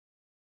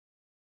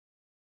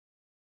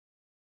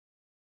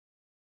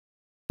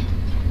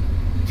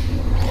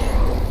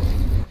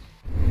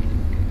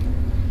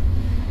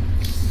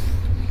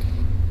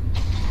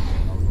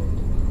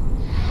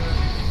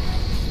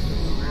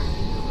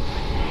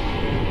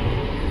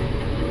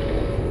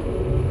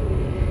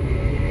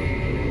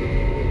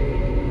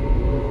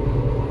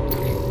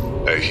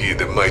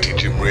mighty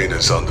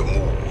Jimraina's on the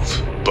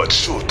move, but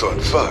short on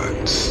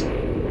funds.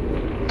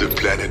 The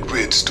planet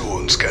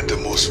Redstone's got the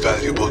most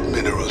valuable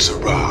minerals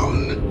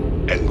around,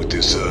 and with the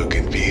Zerg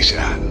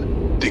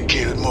invasion, the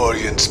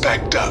Gilmorians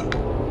packed up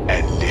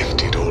and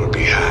left it all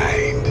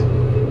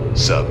behind.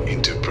 Some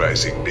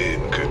enterprising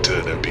men could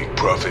turn a big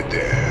profit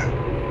there.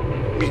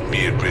 Meet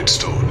me at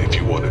Redstone if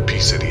you want a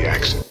piece of the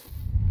action.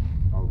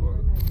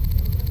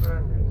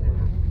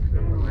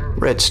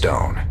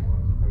 Redstone.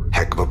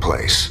 Heck of a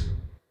place.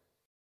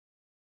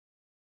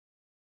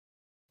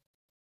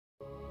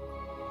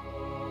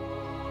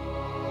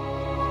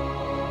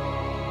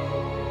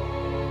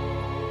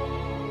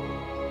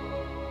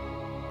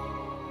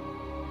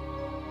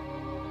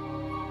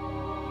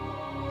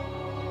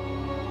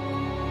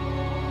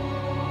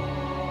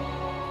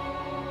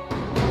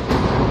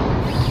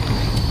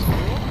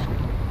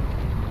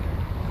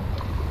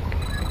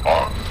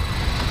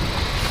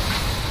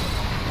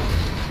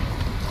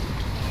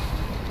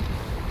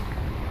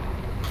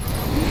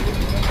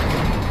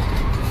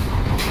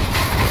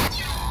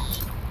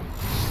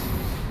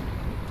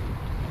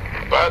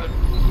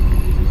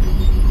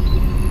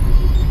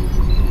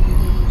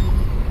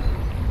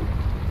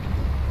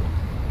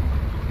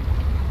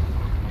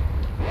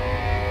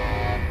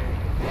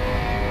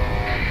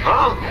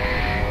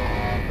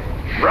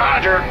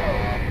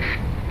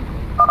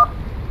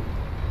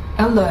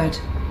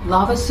 Alert.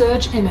 Lava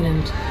surge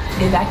imminent.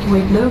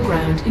 Evacuate low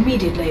ground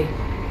immediately.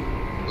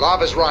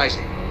 Lava's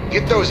rising.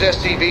 Get those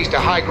SCVs to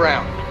high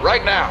ground.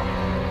 Right now.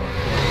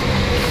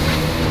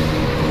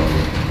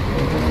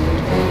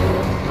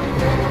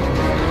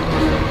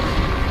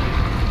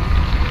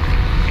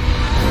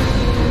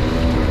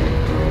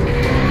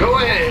 Go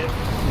ahead.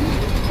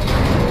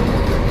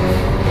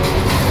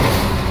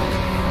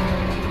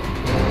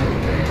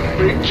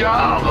 Big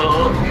job,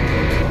 huh?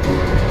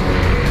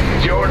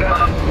 Jordan.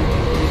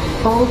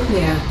 All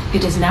clear.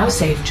 It is now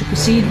safe to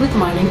proceed with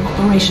mining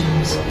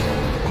operations.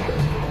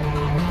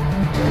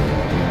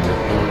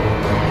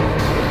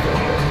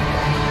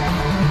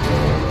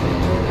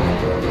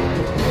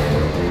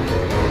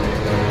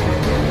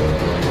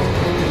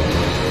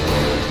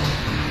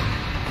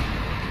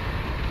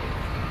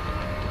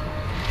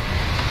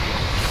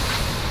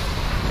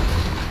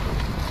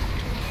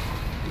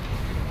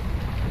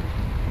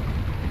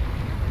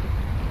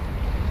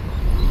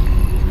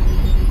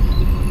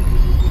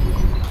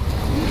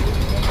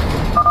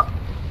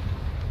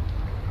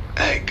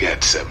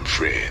 Some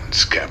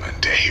friends coming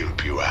to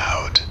help you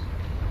out.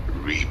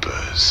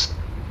 Reapers.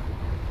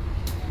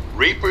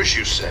 Reapers,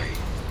 you say?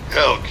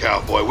 Hell,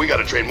 cowboy, we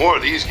gotta train more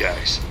of these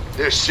guys.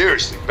 They're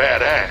seriously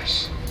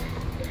badass.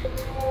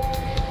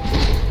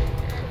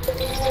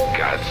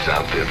 Got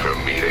something for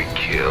me to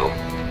kill?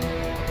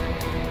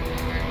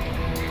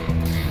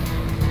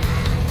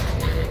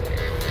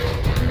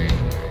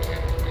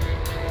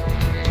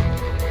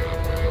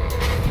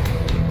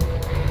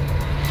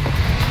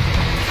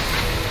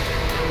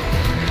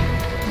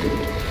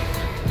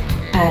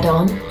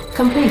 Add-on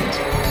complete.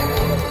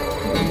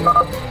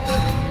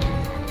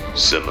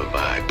 Some of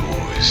my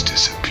boys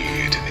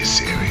disappeared in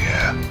this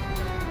area.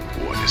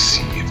 Want to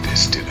see if they're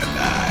still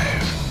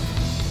alive.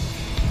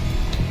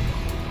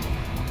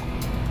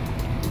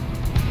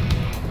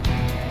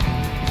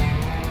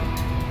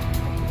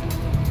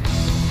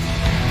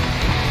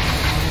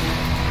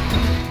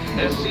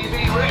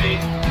 SCV ready.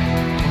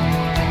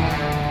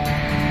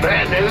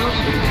 Bad news?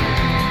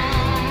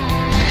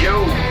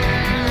 Yo.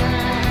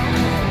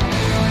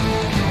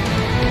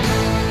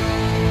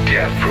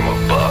 Death from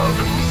above.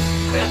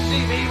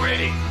 SCV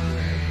ready.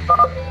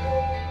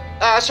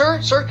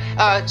 Sir,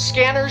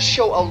 scanners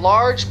show a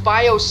large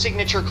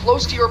biosignature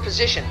close to your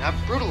position. A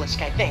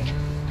Brutalisk, I think.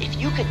 If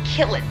you could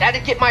kill it,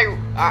 that'd get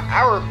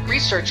our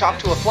research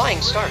off to a flying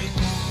start.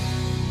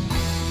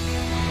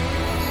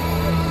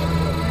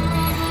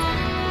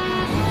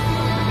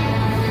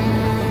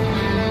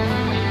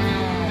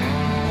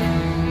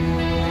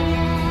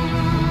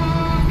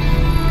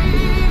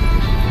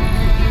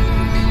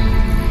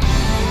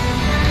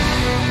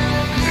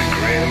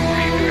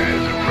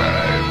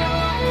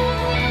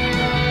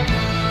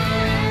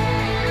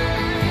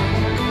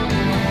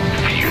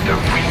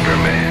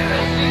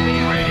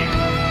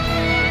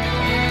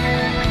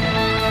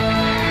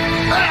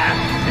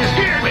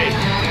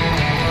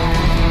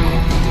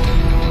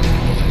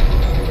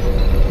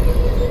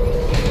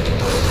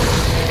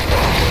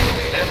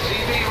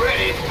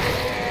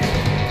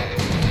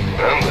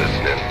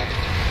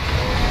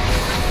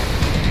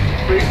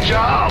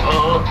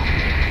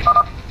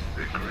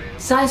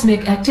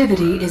 Seismic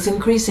activity is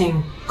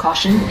increasing.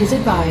 Caution is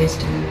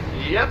advised.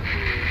 Yep.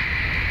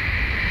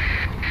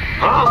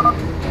 Huh?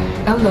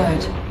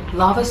 Alert.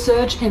 Lava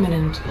surge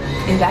imminent.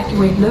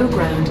 Evacuate low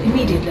ground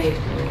immediately.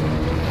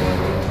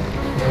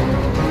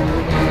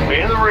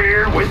 In the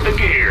rear with the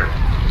gear.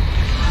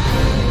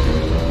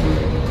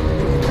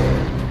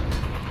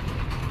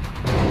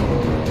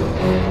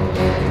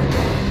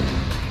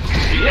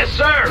 Yes,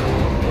 sir.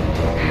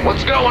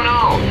 What's going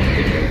on?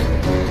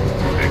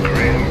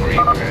 Grim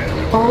Reaper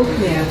has All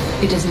clear.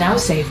 It is now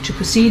safe to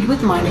proceed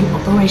with mining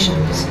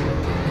operations.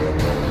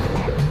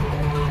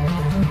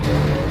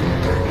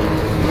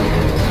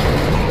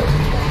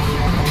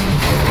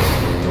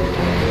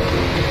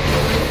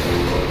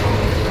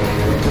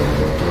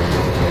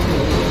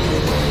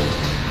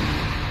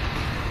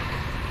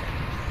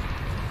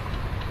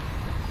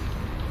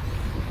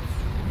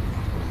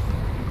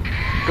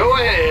 Go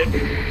ahead.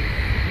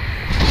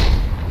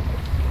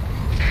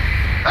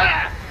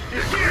 Ah!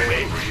 You scared me.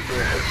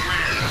 Reaper has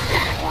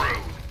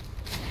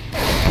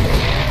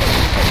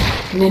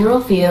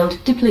Mineral field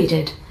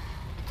depleted.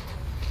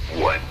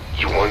 What?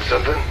 You want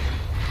something?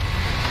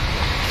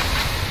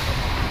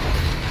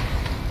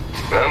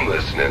 I'm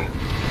listening.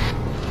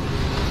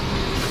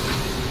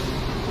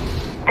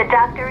 The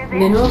doctor is in.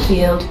 Mineral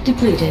field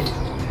depleted.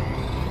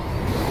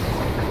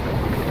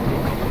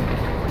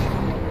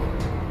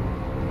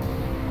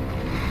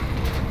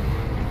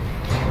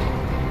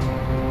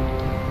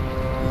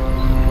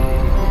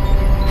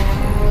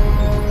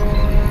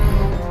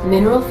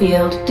 Mineral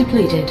field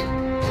depleted.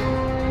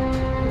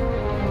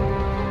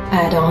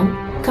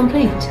 Add-on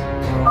complete.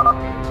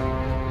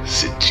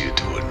 Since you're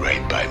doing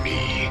right by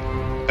me,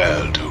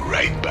 I'll do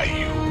right by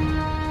you.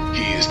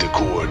 Here's the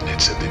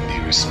coordinates of the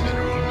nearest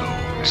mineral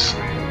nodes.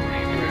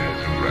 Reaper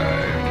has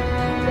arrived.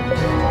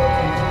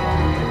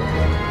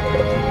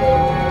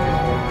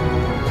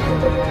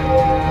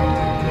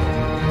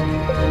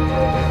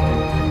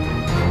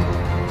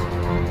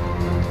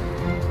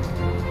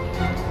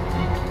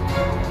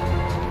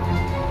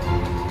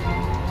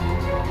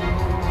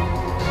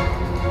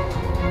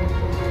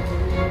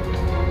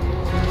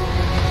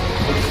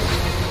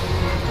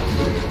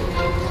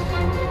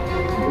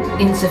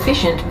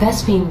 Insufficient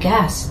Vespine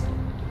gas.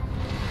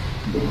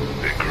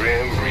 The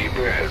Grim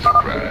Reaper has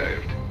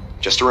arrived.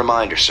 Just a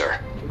reminder, sir.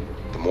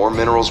 The more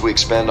minerals we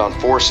expend on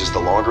forces, the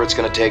longer it's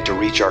going to take to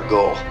reach our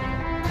goal.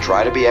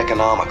 Try to be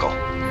economical.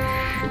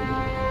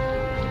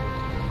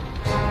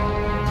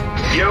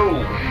 Yo!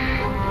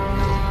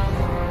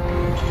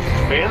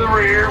 In the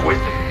rear with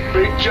the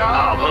big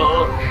job,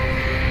 huh?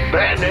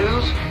 Bad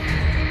news?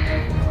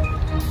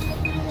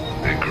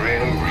 The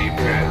Grim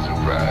Reaper has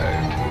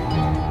arrived.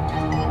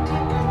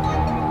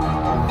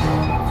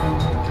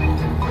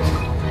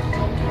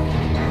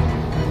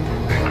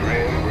 The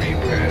Grim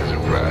Reaper has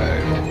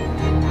arrived.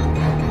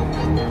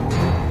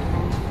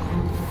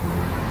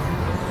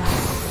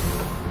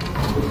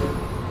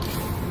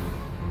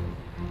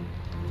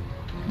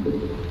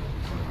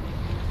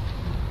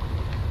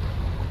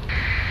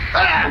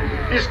 Ah!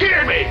 You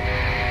scared me!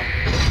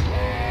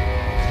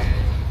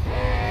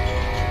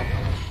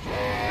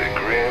 The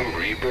Grim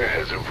Reaper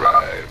has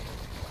arrived.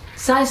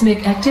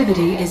 Seismic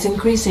activity is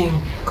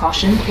increasing.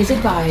 Caution is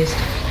advised.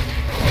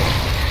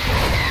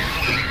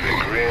 The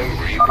Grim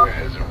Reaper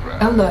has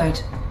arrived.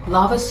 Alert.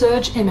 Lava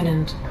surge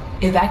imminent.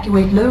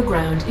 Evacuate low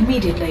ground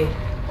immediately.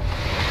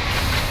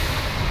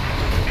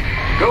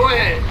 Go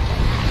ahead!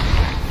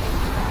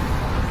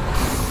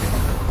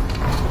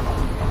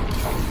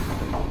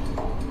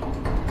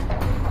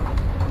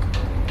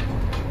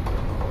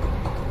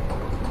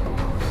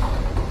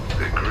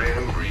 The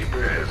Grim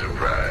Reaper has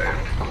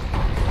arrived.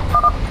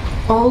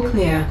 All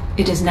clear.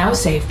 It is now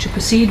safe to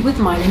proceed with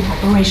mining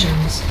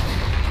operations.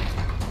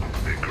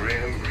 The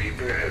Grim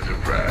Reaper has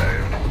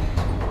arrived.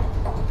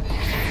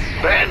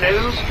 Bad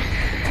news?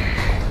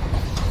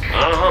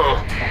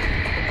 Uh-huh.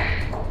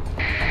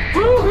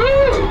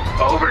 Woohoo!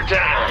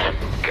 Overtime!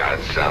 Got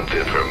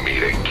something for me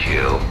to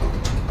kill?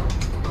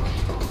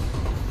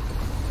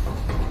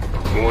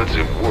 What's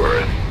it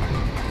worth?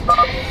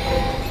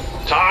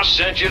 Tosh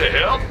sent you to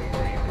help?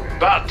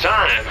 About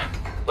time.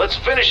 Let's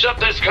finish up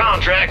this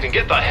contract and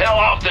get the hell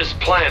off this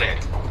planet.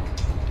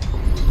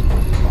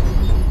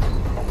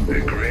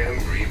 The Grim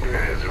Reaper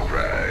has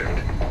arrived.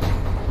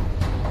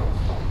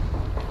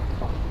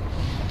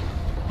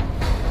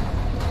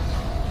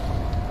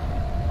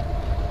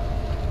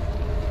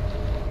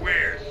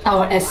 Where?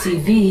 Our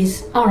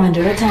SCVs are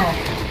under attack.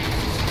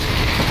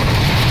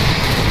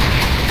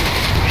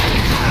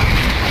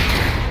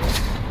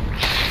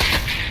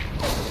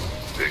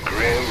 The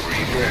Grim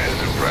Reaper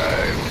has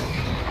arrived.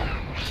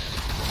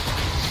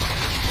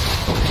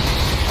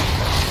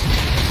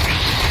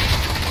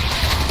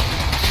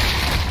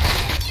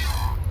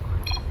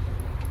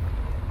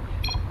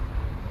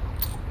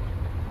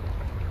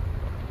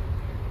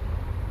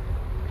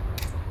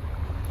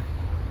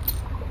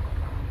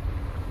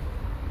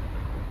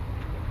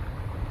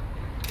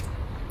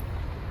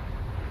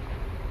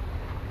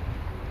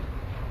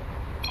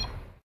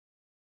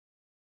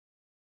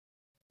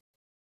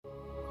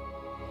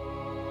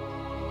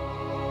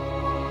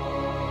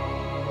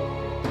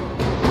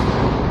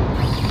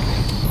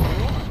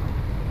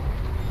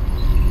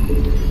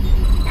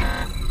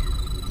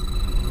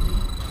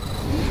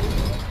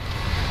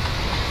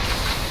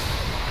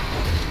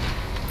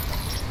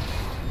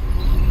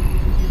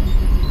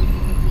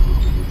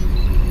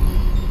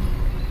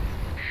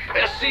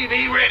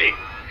 SCV ready.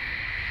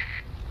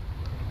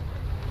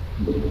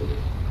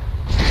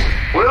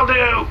 Will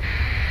do.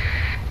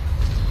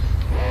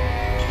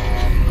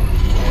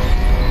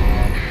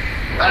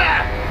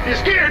 Ah! You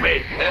scared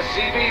me!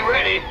 SCV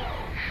ready.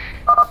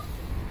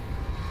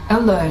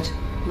 Alert.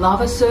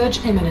 Lava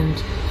surge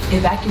imminent.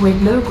 Evacuate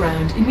low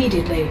ground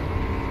immediately.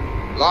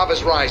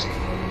 Lava's rising.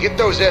 Get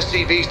those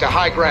SCVs to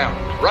high ground.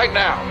 Right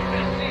now.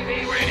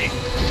 SCV ready.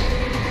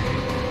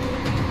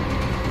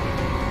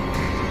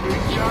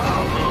 Good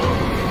job, huh?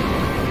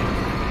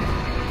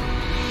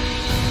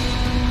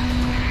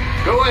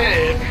 Go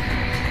ahead.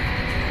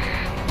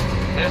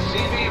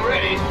 SCV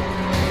ready.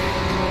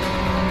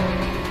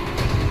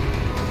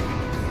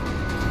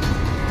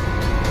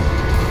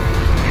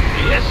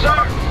 Yes,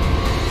 sir.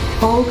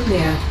 All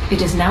clear.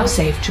 It is now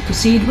safe to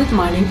proceed with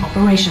mining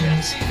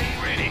operations.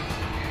 SCV ready.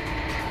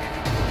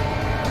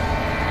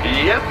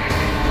 Yep.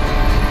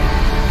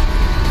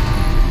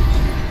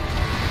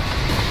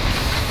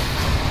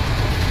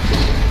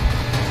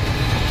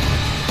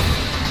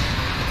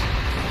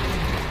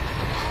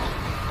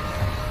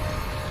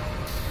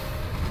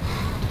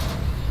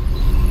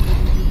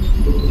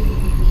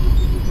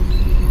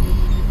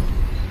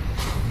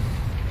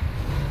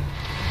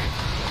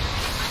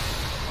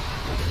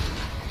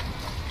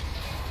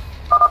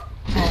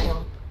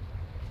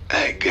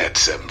 I got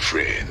some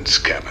friends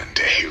coming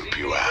to help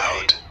you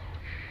out.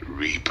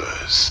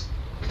 Reapers.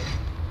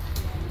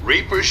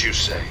 Reapers, you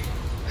say?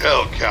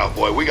 Hell,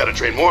 cowboy, we gotta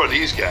train more of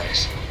these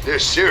guys. They're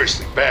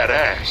seriously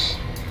badass.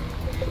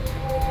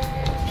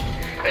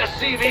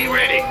 SCV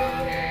ready.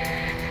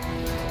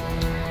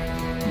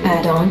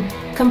 Add-on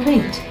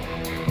complete.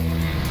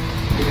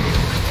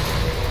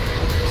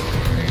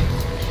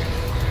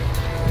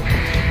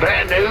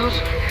 Bad news?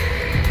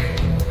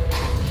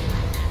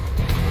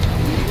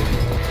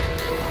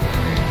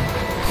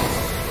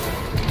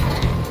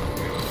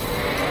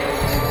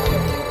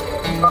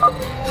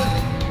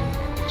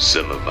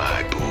 Some of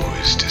my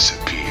boys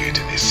disappeared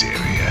in this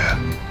area.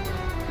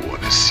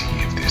 Want to see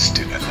if they're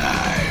still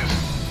alive.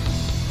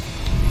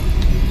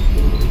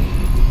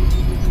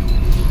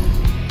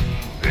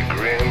 The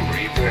Grim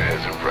Reaper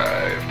has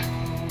arrived.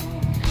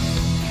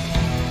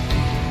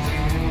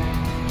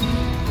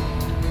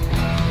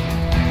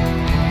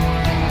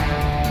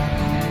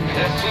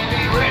 SCV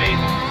ready.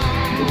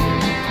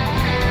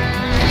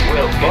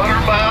 We'll butter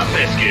my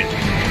biscuit.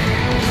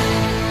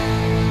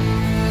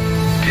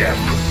 Yep.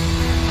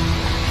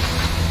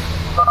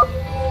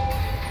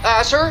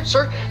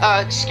 Sir,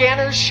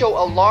 scanners show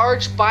a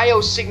large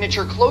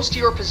biosignature close to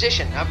your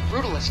position. A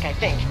Brutalisk, I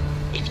think.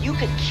 If you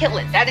could kill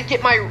it, that'd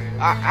get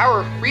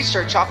our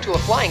research off to a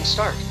flying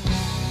start.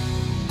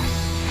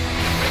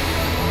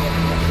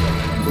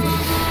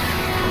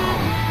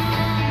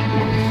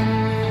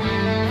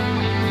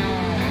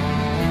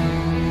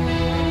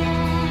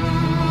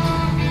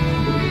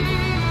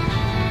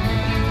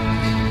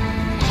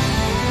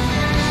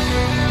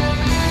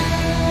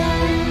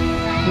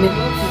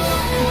 Mineral field.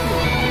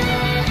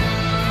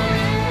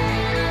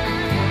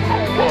 Who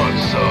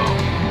wants some?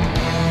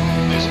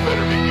 This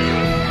better be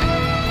good.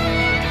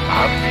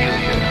 I feel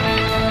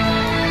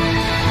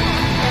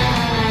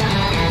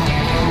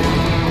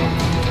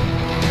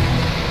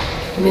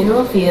you.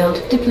 Mineral field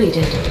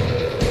depleted.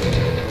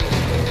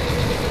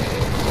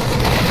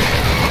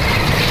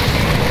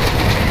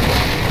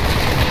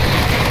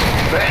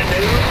 Bad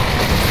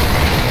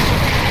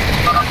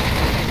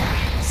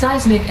news?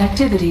 Seismic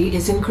activity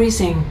is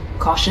increasing.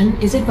 Caution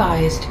is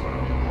advised.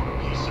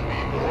 Piece of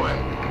me, boy.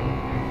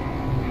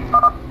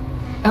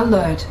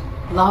 Alert.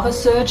 Lava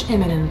surge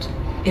imminent.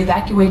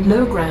 Evacuate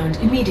low ground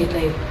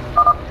immediately.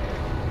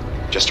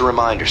 Just a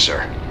reminder,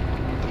 sir.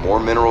 The more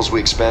minerals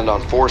we expend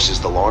on forces,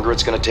 the longer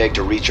it's going to take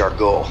to reach our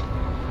goal.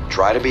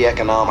 Try to be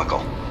economical.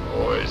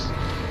 Boys,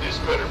 this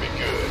better be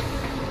good.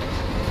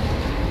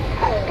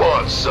 Who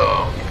wants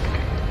some?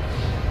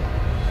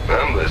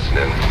 I'm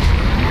listening.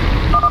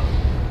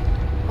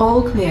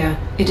 All clear.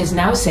 It is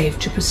now safe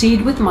to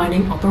proceed with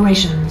mining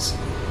operations.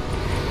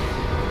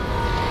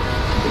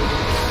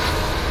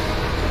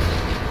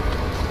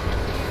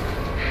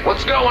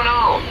 What's going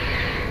on?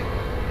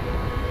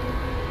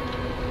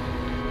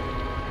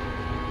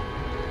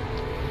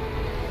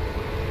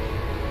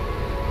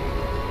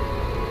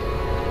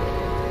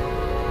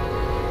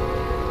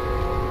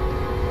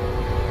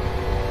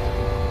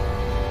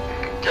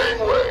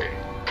 Gangway,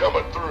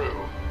 coming through.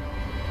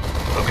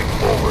 Looking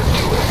forward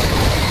to it.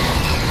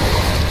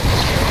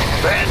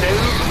 Bad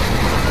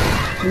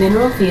news?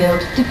 Mineral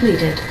field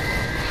depleted.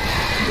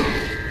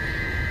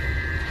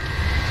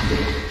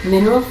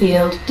 Mineral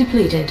field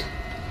depleted.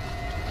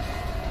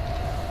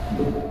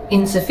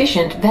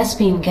 Insufficient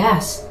Vespine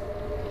gas.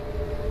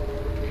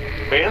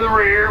 In the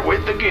rear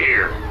with the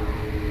gear.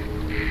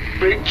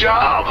 Big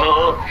job,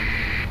 huh?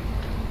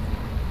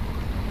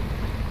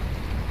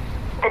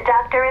 The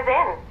doctor is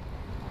in.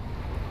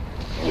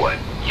 What?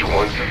 You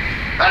want some?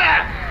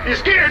 Ah! You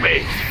scared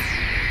me!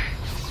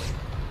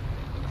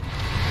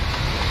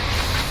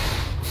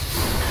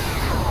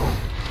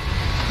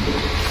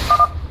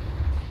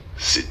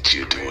 Since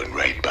you're doing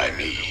right by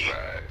me,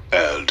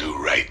 I'll do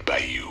right by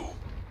you.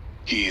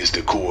 Here's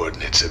the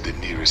coordinates of the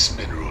nearest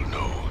mineral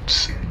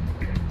nodes.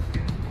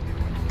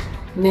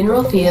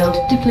 Mineral field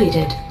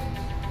depleted.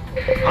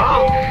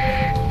 Huh?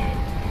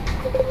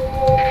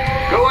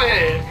 Go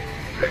ahead.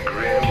 The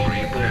Grim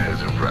Reaper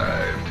has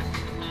arrived.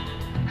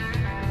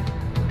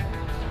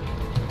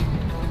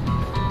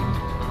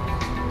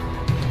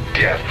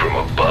 Death from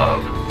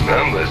above.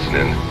 I'm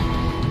listening.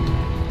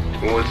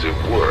 What's it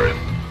worth?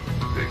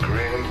 The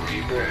Grim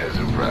Reaper has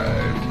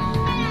arrived.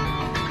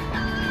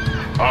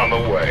 On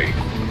the way.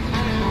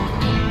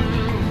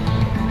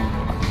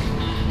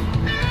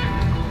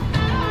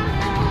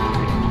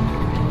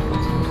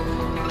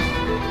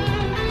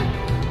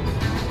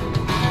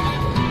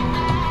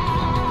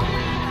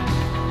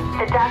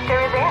 The doctor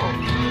is in.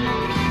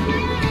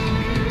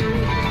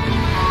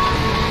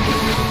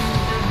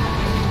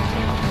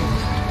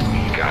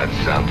 Got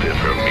something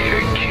for me to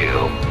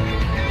kill.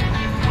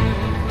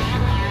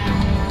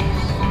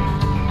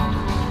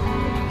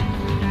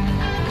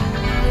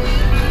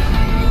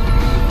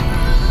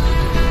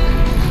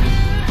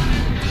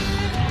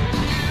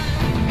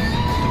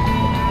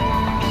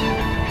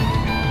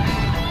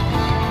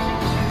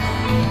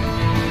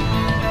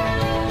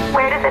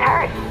 Where does it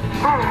hurt?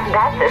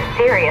 That's a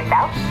serious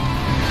out.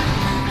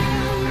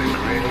 The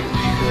Grim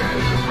Reaper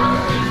has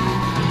arrived.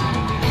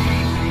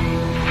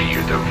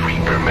 Fear the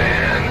Reaper,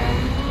 man.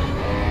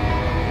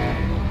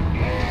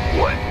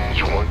 What?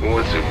 You want?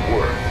 What's it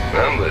worth?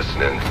 I'm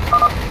listening.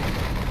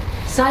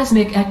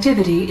 Seismic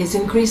activity is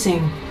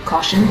increasing.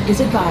 Caution is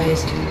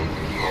advised.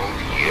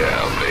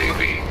 Yeah,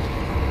 baby.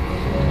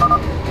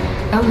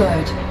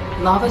 Alert.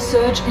 Lava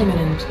surge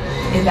imminent.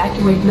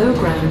 Evacuate low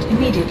ground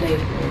immediately.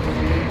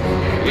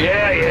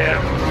 Yeah.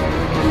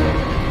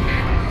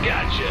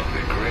 Gotcha.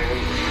 The Grim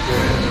Reaper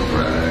has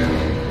arrived.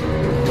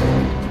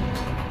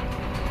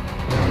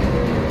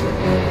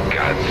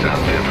 Got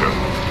something from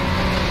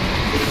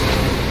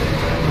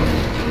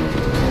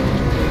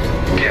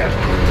death.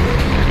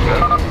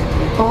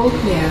 All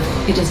clear.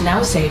 It is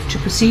now safe to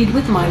proceed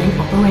with mining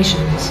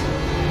operations.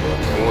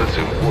 What's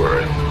it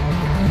worth?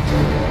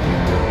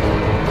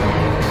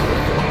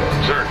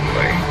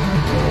 Certainly.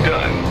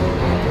 Done.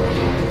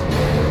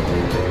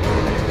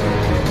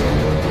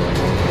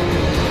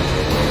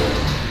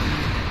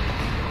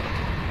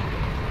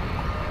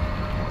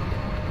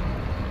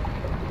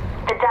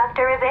 The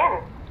doctor is in.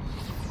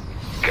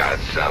 Got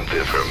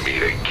something for me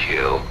to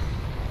kill?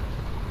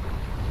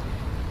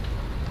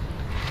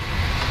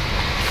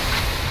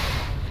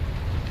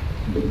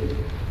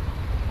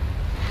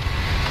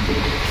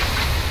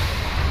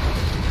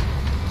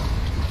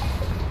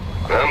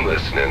 I'm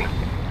listening.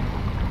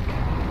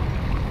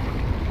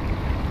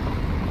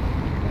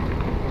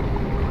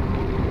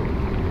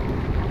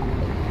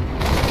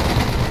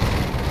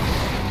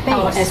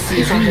 Our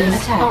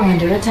SCVs are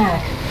under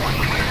attack.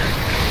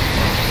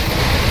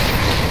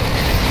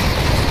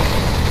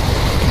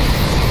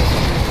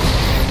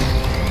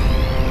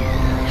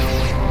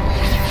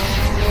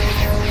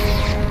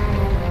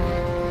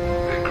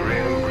 The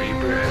Grim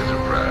Reaper has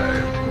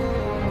arrived.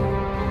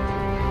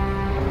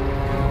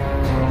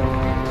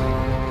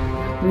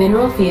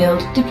 Mineral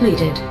field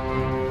depleted.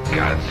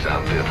 Got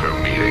something for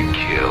me to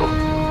kill?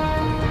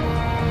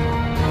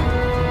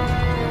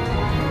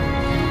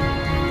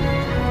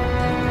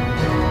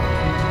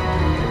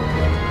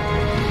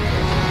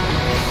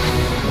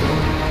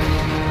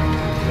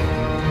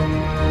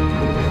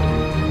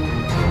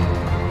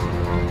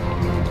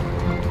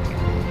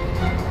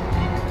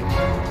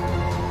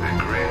 The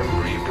Grim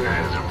Reaper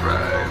has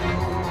arrived.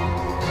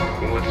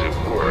 What's it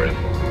worth?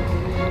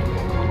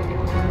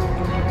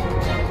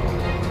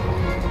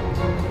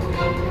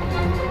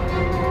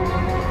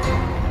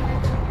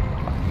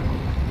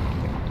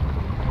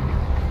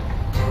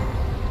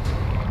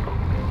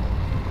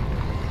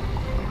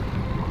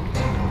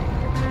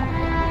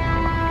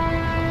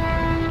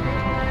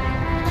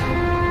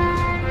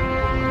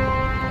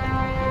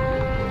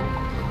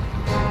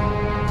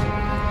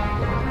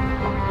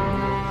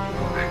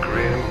 The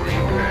Grim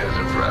Reaper has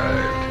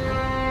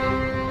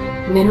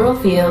arrived. Mineral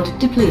field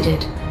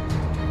depleted.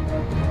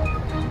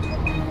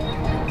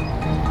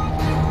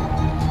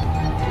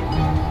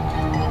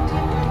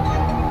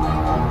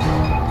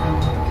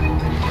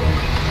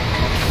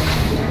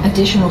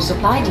 Additional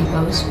supply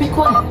depots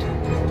required.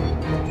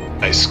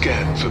 I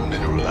scanned for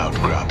mineral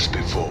outcrops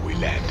before we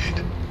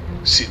landed.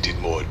 Sending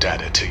more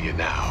data to you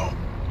now.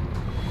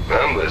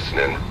 I'm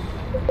listening.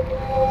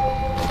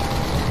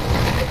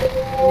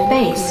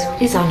 Base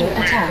is under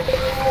attack.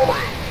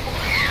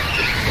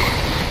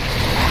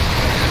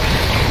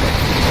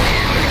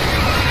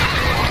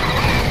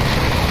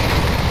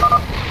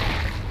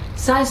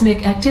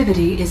 Seismic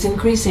activity is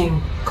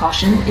increasing.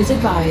 Caution is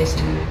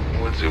advised.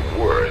 What's it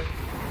worth?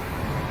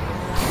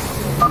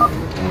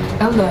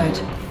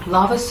 Alert.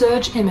 Lava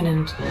surge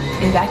imminent.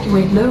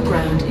 Evacuate low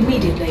ground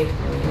immediately.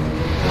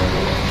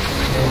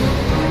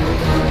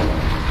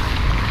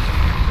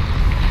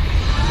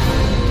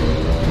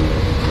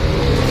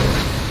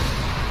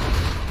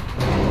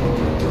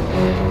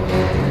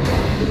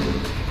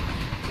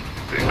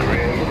 The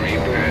Grim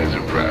Reaper has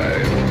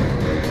arrived.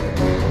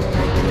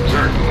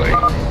 Certainly.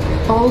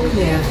 All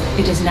clear.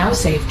 It is now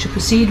safe to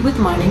proceed with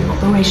mining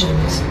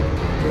operations.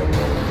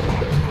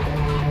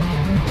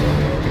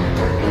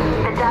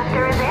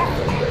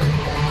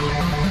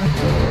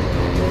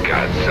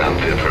 Got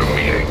something for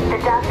me to... The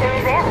doctor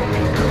is in.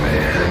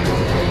 Man.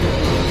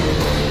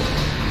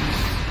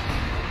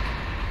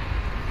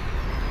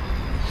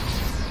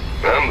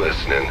 I'm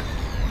listening.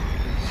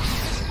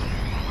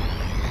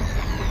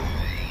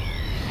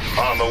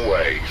 On the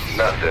way.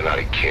 Nothing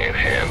I can't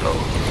handle.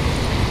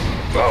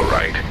 All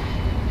right.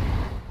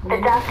 The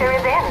doctor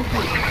is in.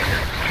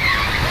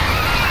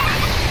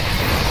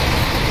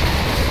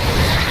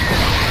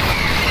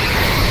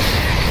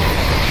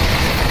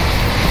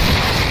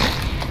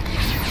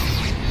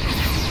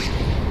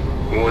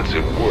 What's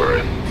it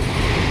worth?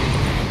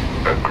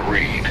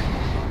 Agreed.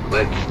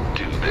 Let's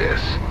do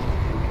this.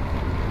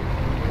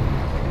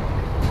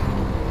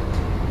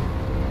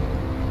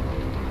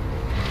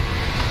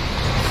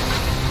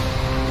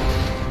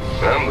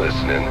 I'm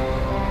listening.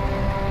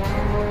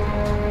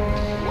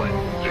 What?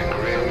 The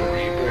Grim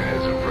Reaper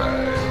has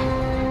arrived.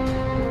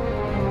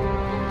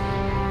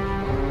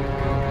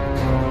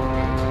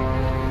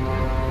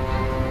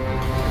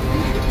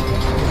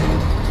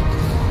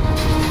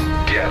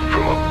 Death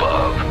from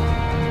above.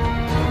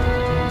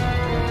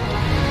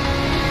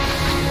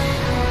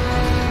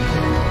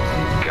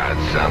 Got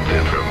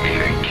something for me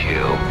to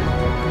kill.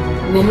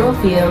 Mineral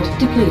field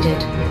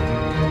depleted.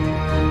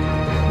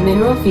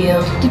 Mineral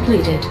field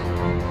depleted.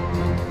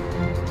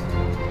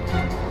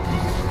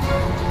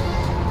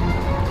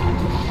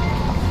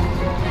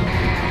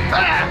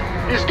 Ah!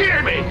 You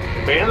scared me!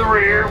 In the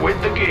rear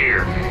with the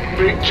gear.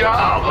 Big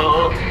job,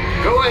 huh?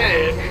 Go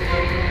ahead.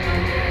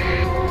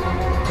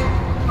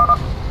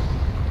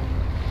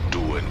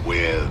 Doing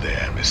well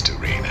there, Mr.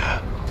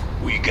 Rayner.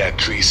 We got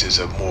traces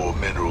of more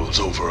minerals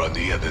over on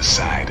the other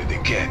side of the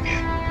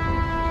canyon.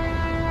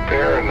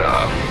 Fair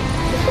enough.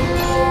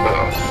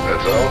 Oh,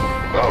 that's all?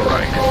 All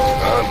right.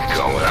 I'm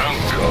going.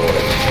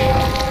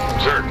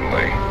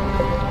 Certainly.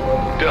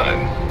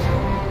 Done.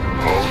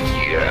 Oh,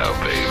 yeah,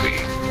 baby.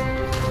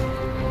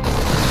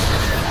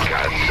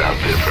 Got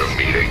something for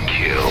me to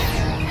kill.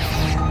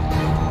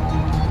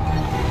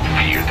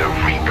 Fear the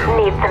Reaper.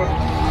 Need some...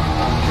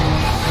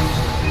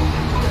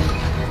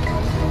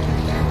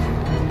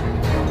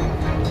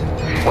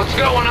 What's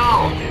going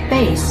on?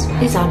 Base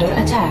is under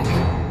attack.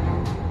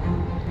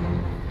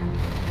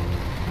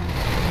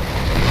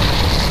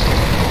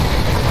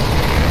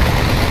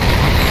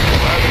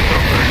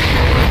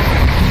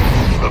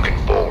 Looking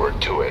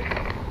forward to it.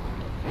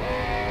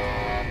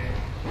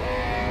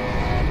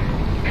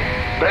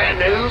 Bad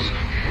news?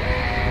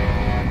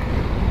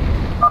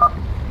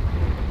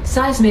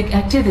 Seismic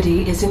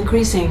activity is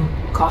increasing.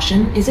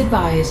 Caution is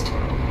advised.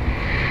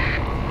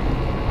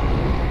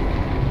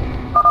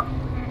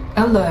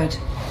 Alert.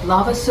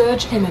 Lava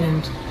surge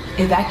imminent.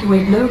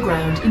 Evacuate low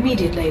ground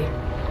immediately.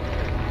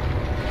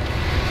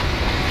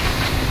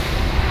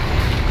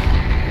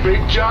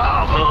 Big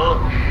job, huh?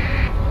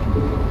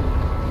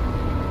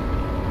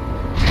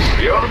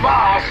 You're the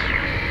boss.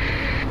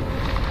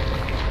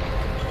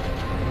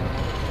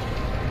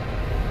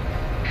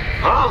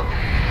 Huh?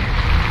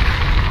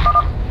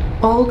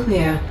 All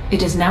clear.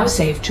 It is now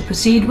safe to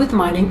proceed with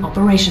mining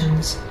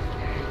operations.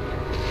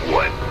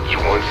 What? You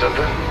want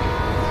something?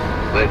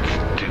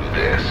 Let's do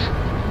this.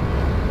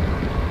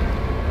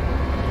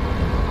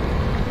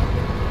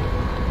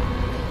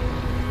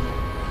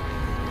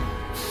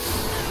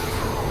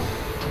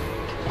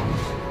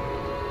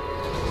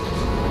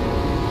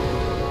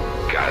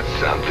 Got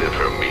something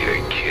for me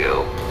to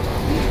kill.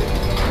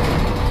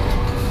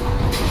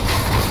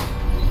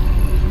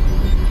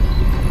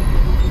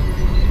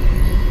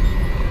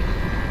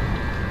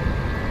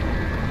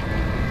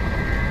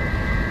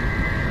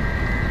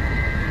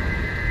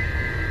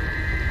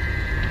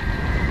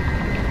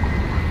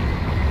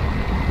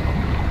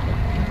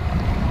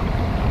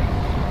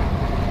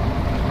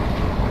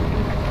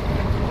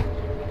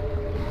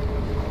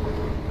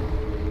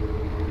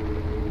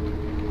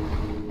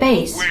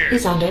 Base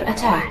is under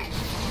attack.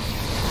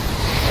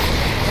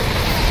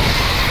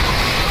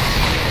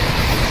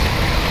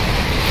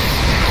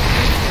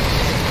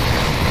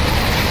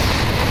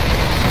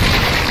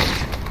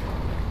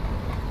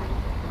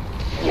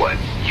 What?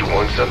 You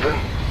want something?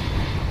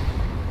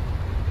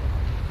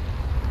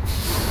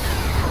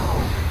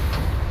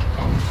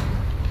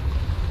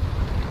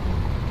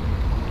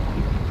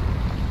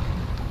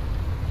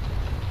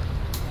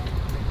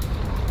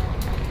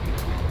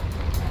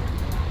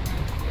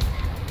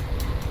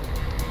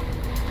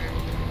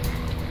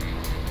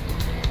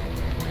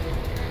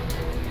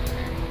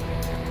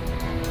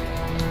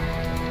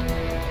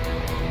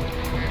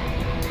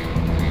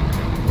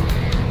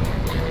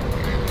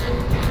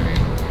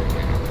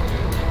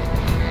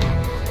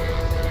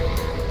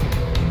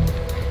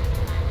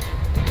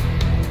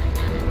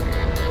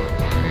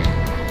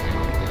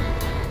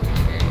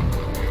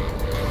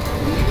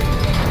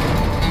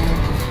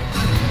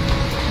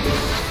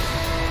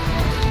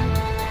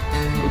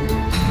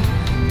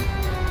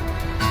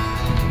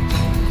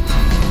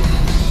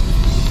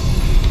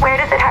 Where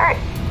does it hurt?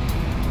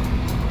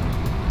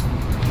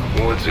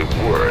 What's it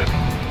worth?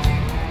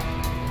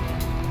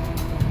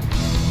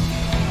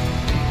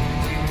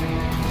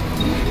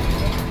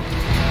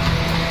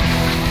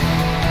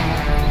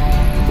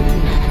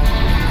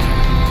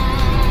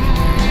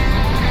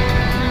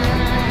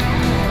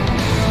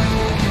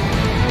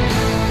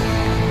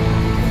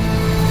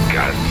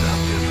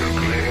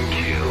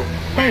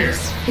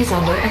 is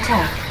under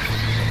attack.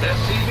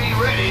 SCV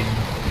ready.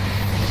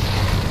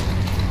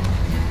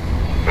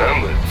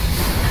 I'm with.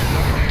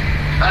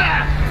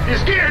 Ah! You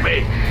scared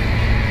me!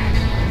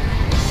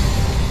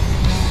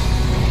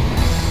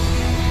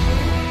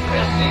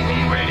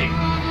 SCV ready.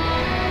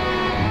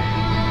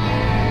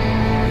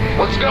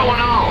 What's going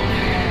on?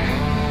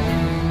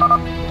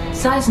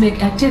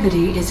 Seismic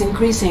activity is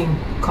increasing.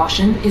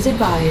 Caution is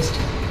advised.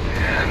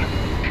 Man.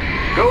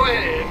 Go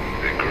ahead.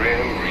 The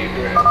Grim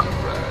Reaper has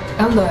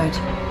arrived. Alert.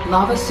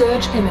 Lava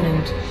surge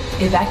imminent.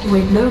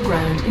 Evacuate low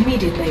ground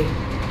immediately.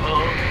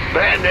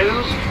 Bad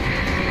news?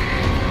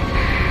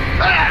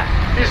 Ah!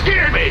 You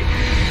scared me!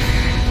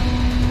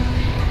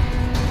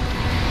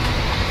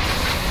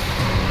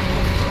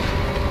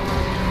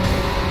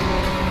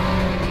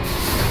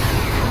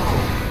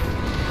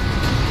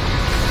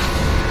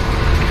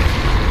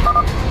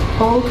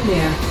 All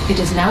clear. It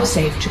is now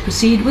safe to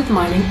proceed with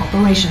mining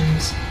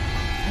operations.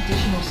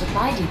 Additional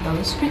supply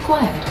depots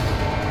required.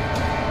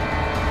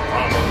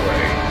 On the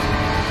way.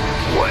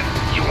 What?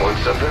 You want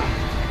something?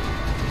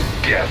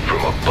 Death from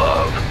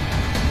above.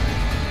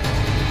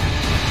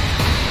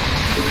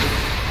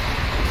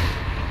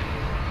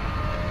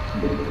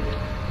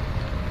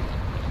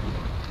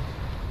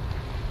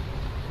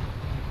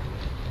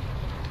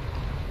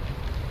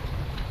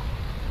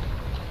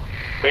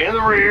 In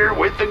the rear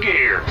with the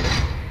gear.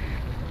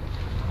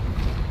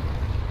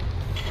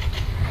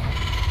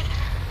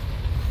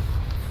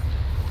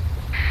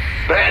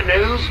 Bad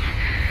news?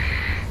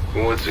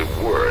 What's it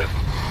worth?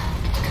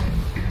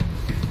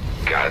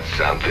 Got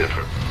something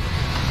for...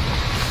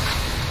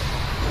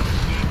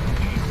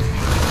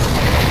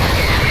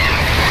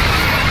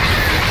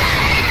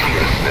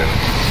 Listening.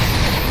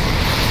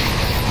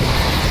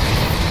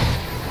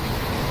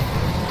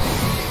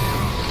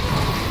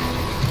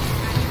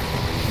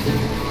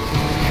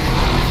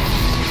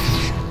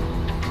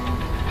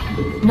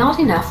 Not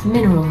enough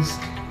minerals.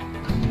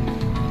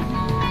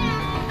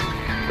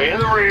 In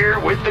the rear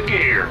with the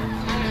gear.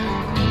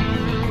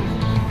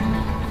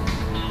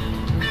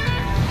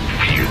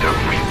 Fear the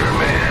Reaper,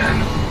 man.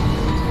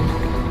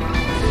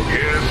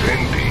 Yes,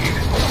 indeed.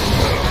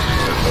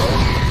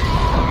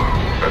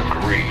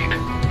 Agreed.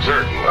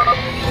 Certainly.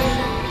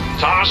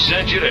 Tosh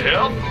sent you to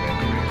help?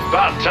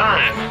 About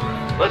time.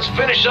 Let's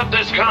finish up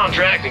this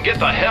contract and get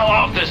the hell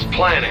off this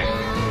planet.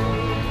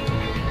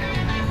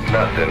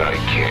 Nothing I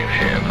can't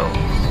handle.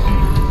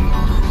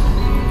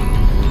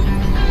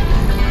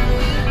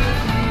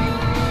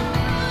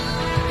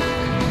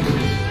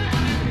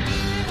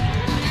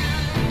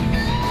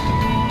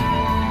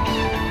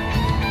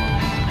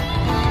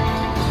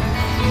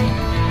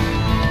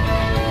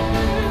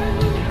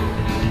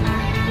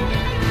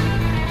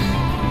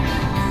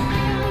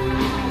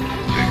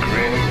 The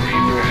Grim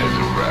Reaper has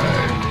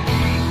arrived.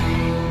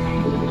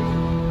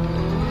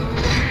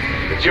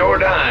 It's your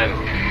dime.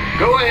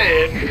 Go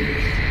ahead.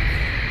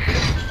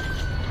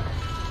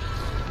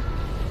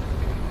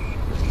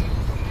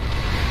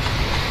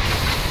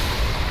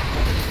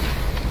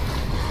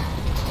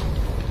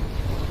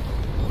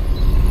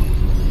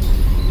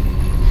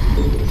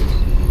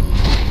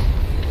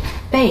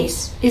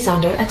 Base is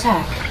under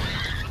attack.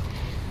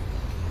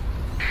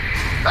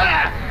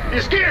 Ah!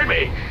 You scared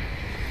me!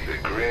 The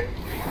Grim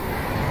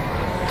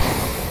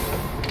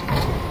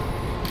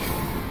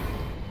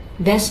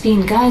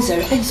Vespine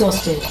geyser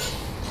exhausted.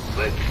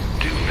 Let's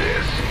do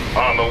this.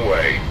 On the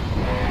way.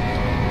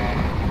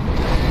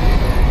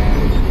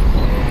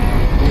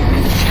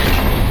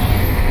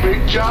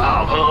 Big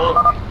job,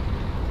 huh?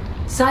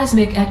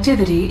 Seismic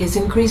activity is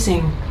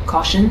increasing.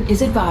 Caution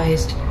is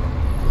advised.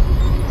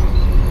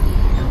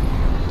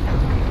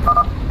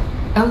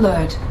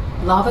 Alert.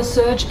 Lava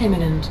surge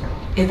imminent.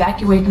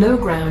 Evacuate low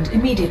ground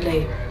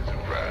immediately. Has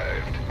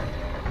arrived.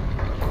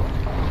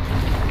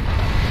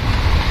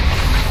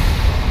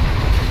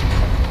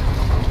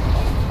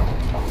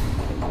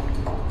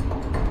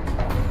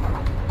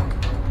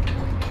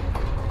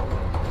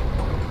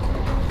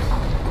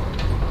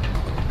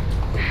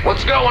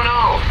 What's going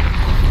on?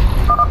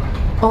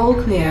 All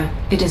clear.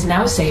 It is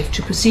now safe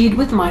to proceed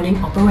with mining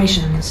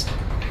operations.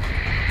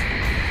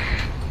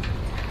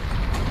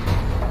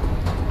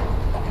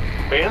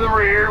 In the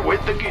rear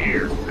with the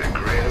gear. The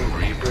Grim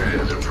Reaper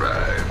has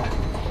arrived.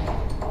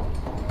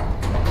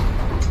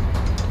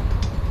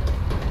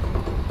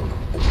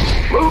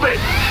 Move it!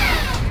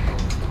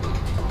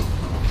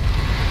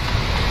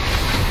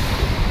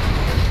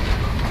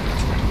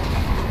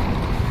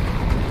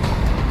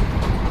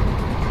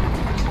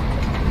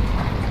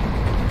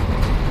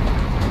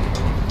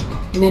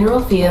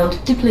 Mineral field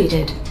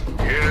depleted.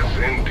 Yes,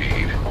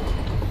 indeed.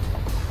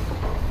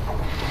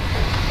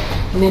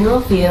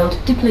 Mineral field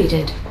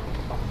depleted.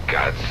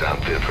 Got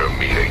something for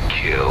me to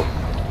kill?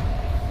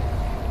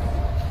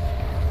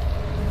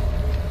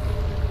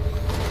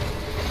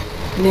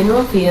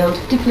 Mineral field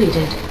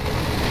depleted.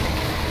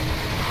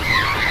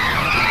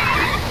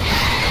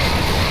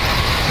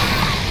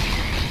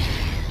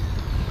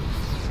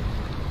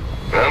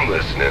 I'm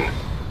listening.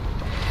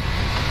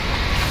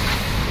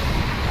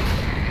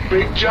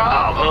 Big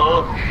job,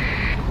 huh?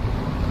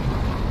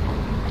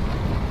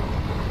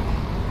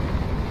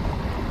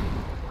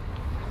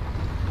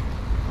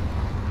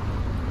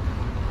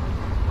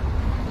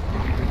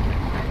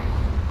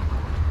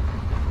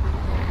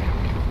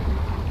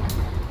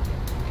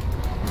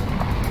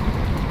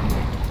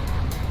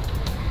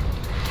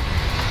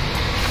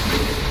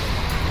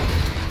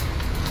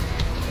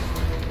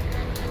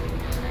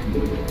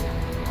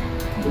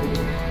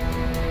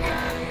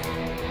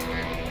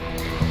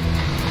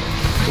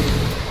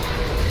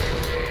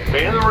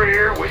 Stay in the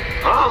rear with...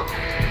 Huh?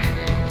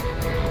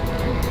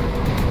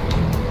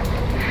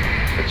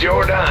 It's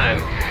your dime.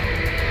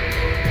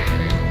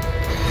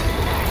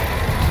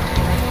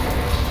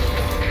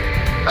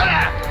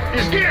 Ah!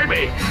 You scared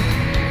me!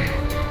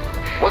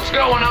 What's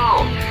going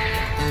on?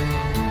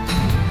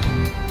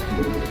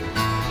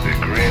 The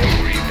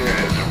Grim Reaper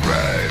has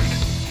arrived.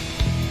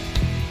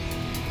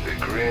 The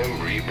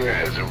Grim Reaper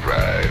has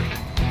arrived.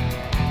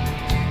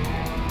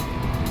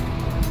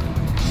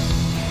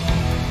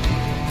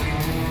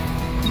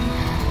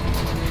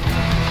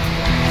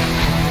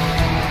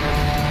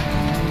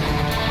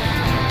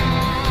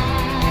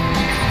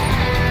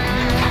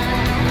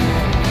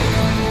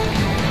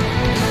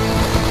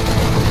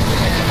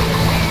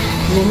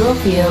 Mineral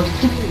field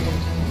depleted.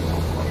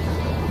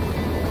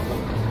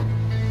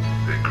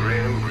 The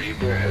Grim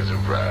Reaper has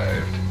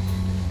arrived.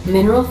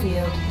 Mineral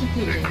field The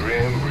depleted.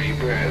 Grim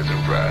Reaper has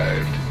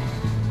arrived.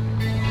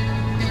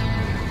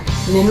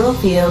 Mineral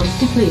field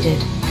depleted.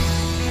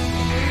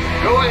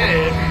 Go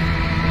ahead.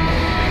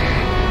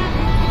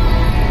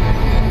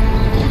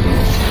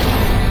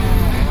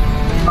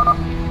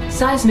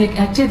 Seismic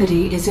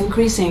activity is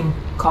increasing.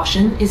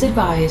 Caution is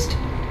advised.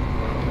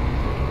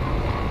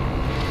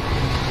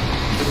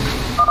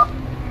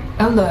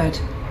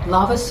 Alert.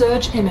 Lava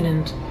surge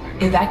imminent.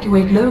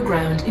 Evacuate low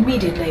ground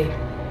immediately.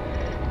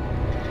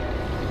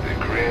 The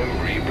Grim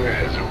Reaper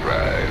has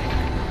arrived.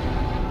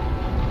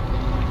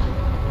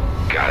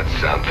 Got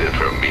something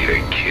for me to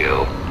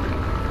kill?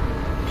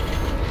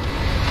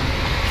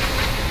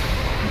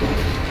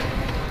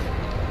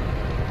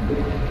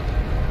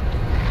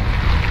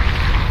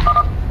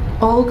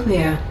 All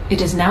clear.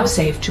 It is now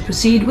safe to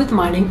proceed with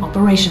mining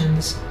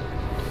operations.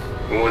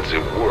 What's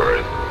it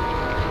worth?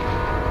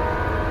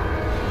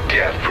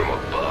 Death from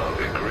above.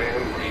 The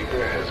Grim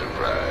Reaper has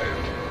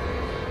arrived.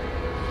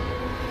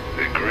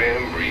 The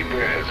Grim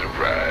Reaper has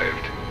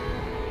arrived.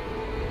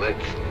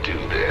 Let's do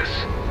this.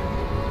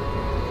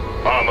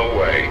 On the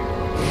way.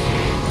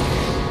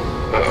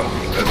 Oh,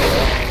 that's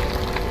all?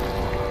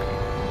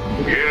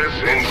 Yes,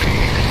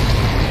 indeed.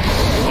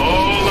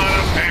 Whole lot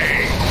of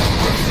pain.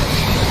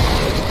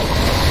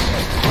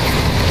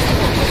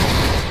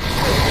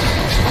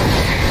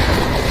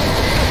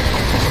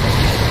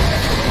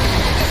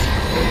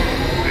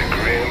 The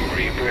Grim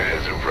Reaper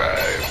has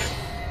arrived.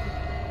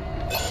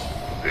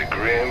 The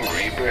Grim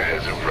Reaper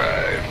has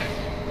arrived.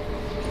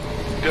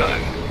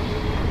 Done.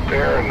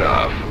 Fair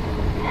enough.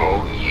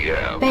 Oh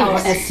yeah. Our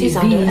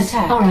SCVs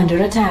are under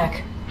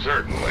attack.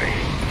 Certainly.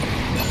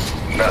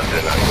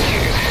 Nothing I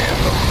can't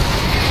handle.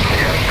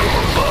 Death from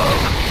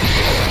above.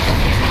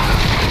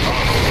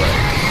 On the way.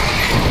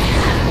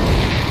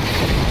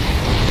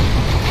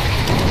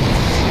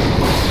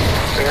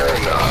 Fair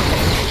enough.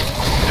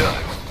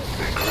 Done.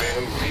 The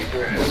Grim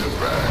Reaper has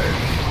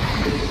arrived.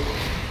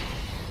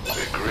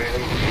 The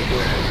Grim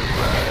Reaper has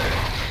arrived.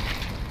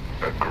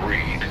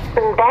 Agreed.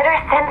 Better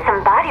send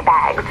some body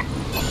bags.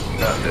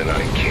 Nothing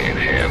I can't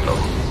handle.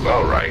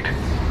 All right.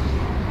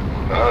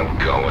 I'm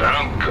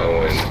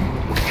going.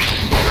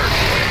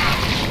 Certainly.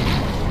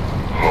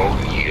 Oh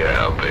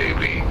yeah,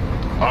 baby.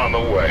 On the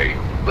way.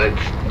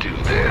 Let's do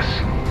this.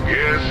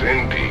 Yes,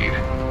 indeed.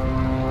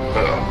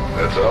 Oh,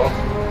 that's all?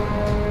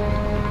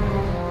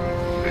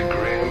 The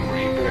Grim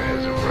Reaper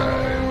has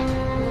arrived.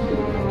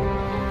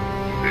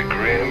 The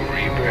Grim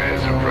Reaper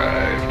has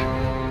arrived.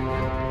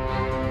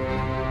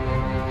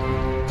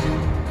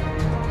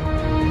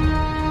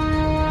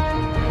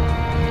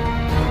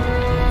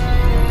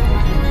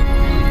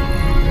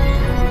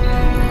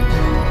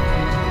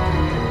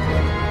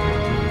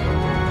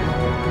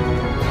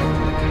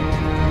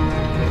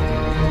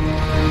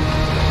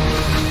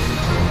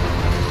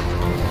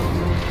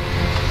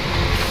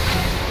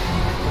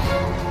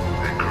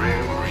 The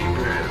Grim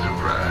Reaper has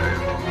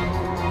arrived.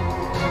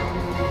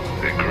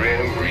 The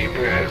Grim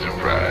Reaper has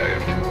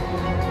arrived.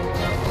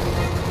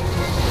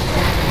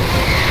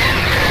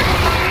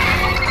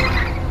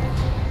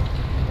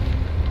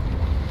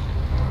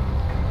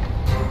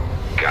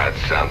 Got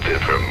something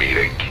for me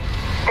to...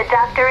 The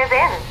doctor is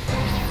in.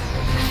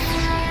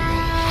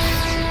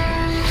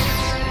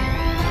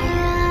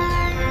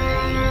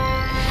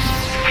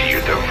 Fear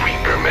the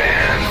Reaper,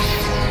 man.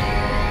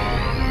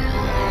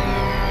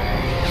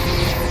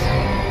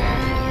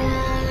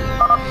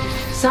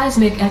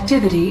 Seismic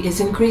activity is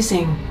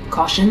increasing.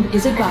 Caution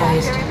is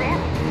advised.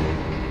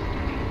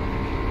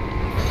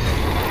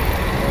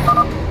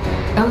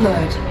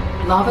 Alert.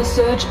 Lava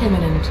surge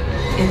imminent.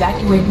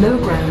 Evacuate low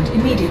ground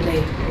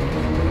immediately.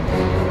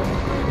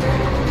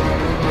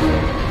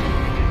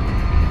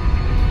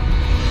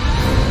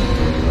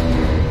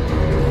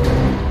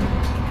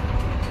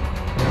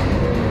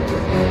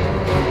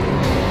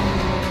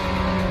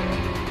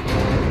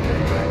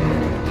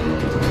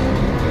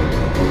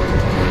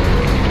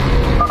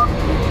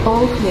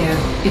 All clear.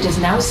 It is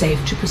now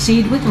safe to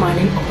proceed with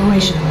mining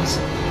operations.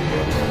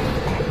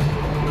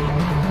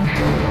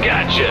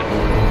 Gotcha.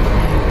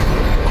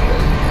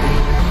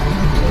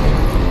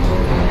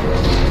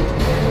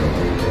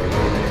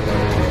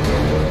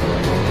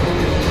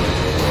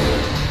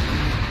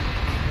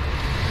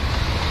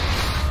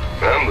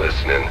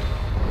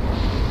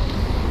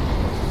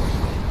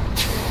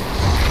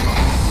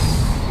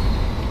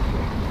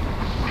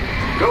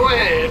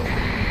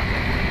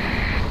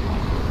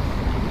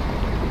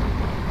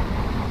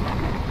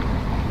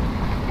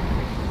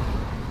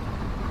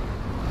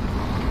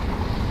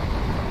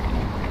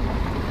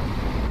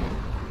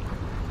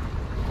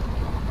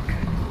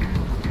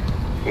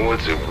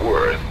 What's it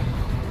worth?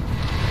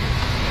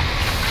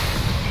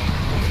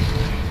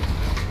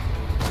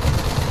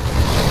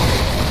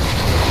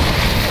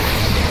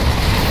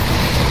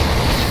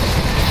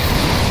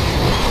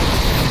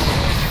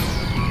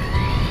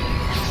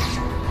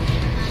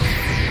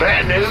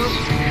 Bad news?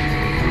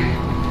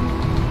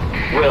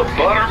 Well,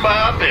 butter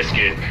my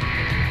biscuit.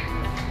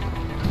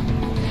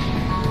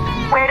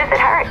 Where does it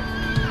hurt?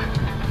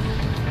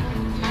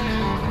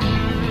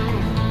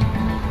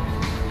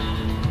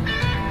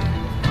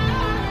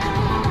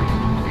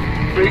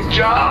 Big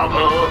job,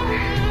 huh?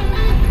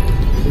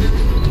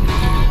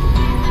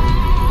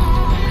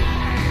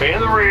 In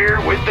the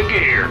rear with the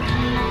gear.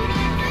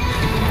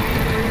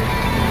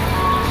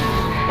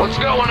 What's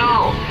going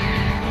on?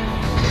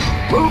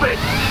 Move it!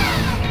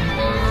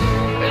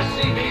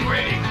 SCV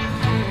ready.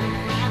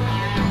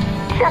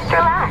 Just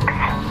relax.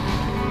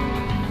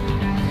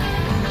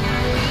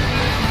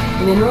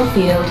 Mineral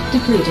field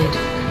depleted.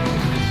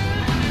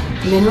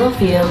 Mineral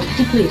field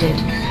depleted.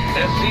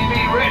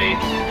 SCV ready.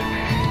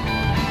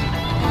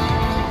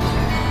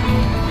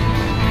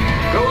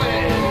 Go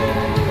ahead.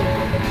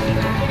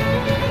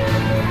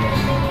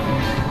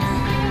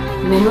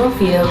 Mineral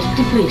field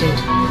depleted.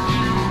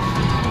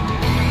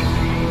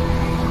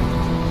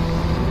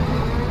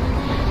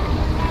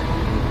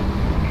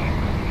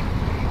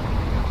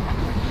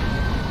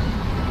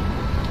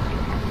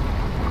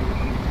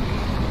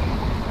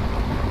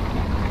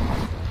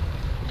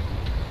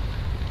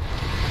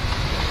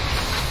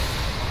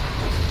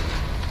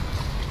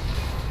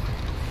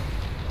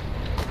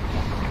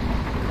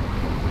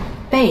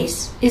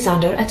 Base is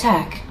under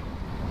attack.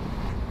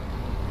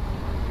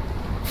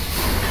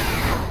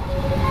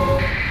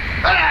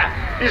 Ah!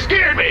 You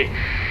scared me!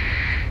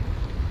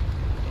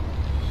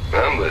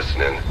 I'm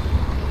listening.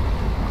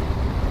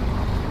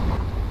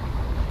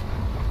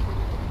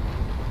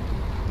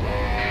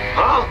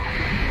 Huh?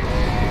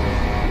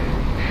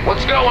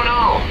 What's going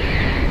on?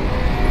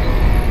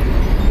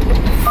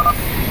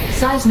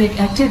 Seismic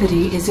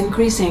activity is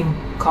increasing.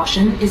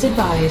 Caution is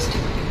advised.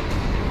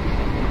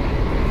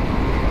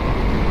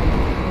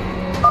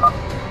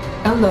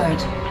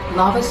 Alert.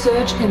 Lava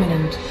surge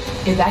imminent.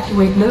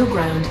 Evacuate low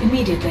ground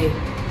immediately.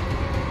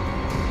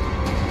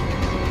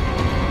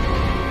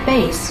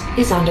 Base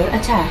is under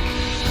attack.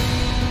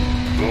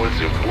 What's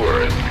it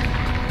worth?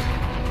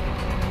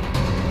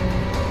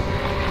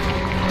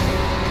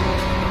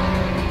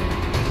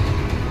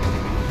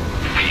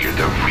 Fear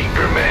the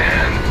Reaper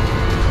Man.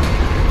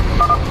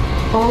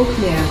 All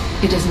clear.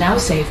 It is now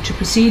safe to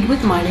proceed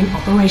with mining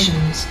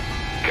operations.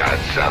 Got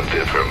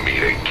something for me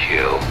to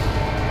kill.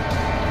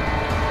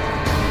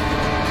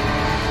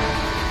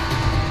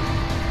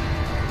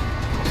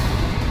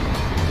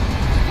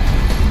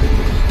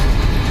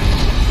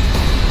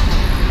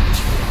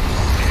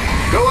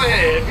 Go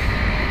ahead.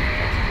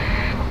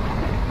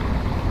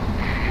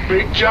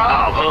 Big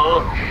job,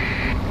 huh?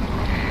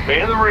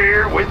 In the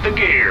rear with the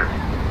gear.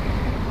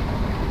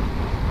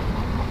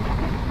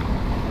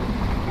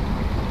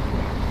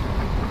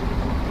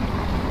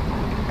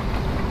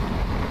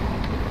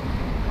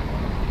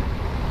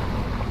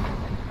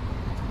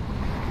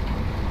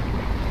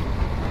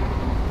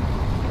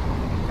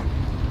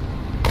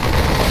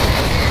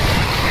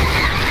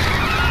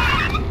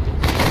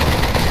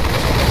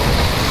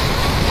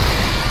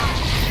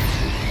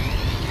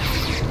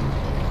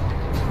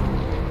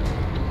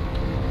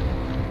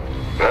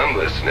 I'm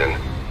listening.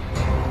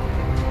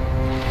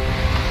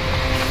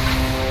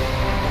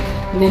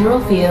 Mineral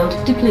field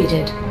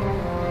depleted.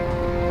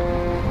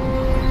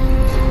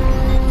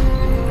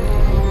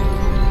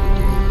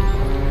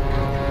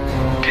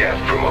 Death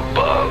from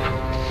above.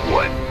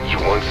 What? You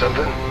want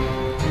something?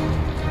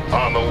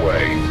 On the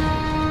way.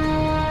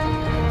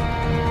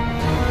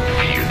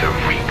 Fear the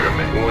Reaper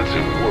Man. What's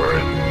it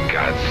worth?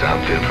 Got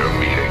something for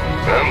me to...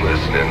 I'm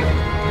listening.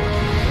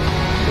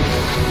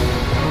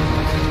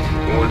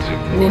 What's it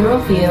worth?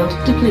 Mineral field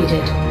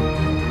depleted.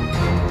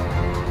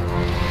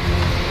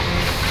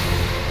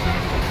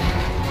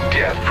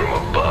 Death from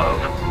above.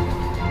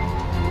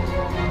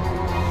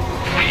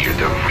 Fear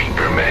the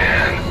Reaper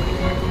Man.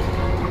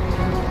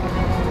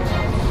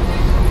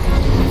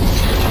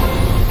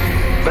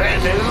 Bad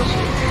news?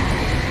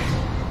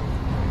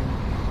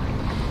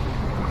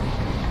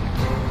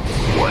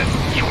 What?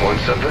 You want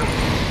something?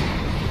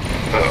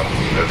 Oh,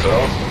 that's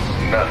all?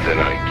 Nothing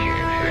I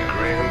can't hit. The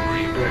Grand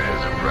Reaper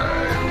has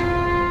arrived.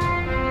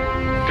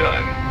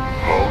 Done.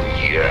 Oh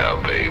yeah,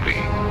 baby.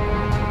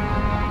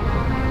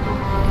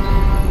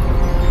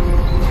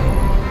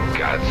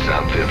 Got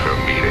something for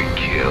me to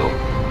kill.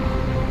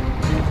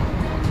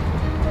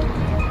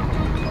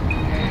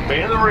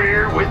 In the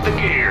rear with the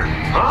gear.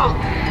 Huh?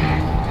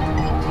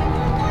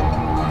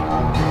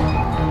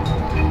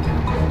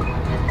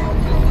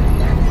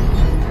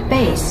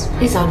 Base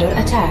is under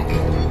attack.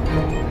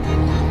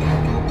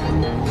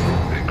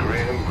 The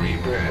Grand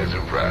Reaper has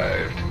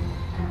arrived.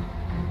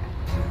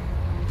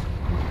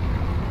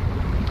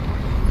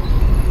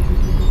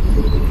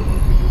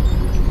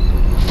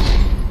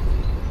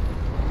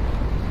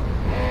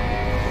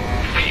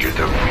 Fear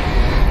the Reaper.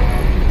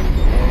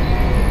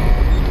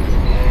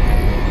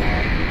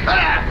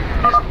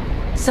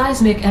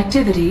 Seismic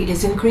activity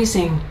is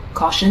increasing.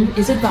 Caution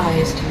is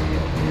advised.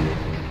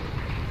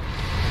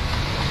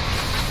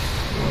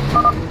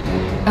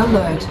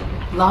 Alert.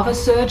 Lava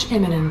surge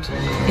imminent.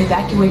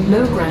 Evacuate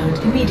low ground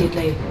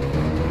immediately.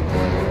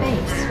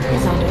 Base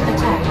is under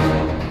attack.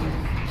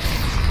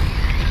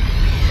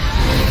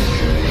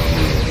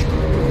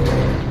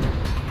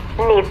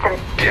 Need some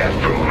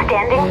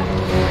standing?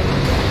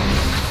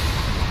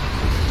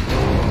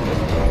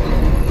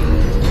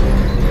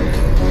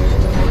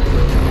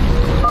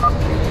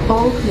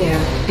 All clear.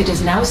 It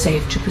is now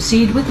safe to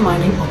proceed with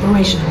mining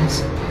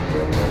operations.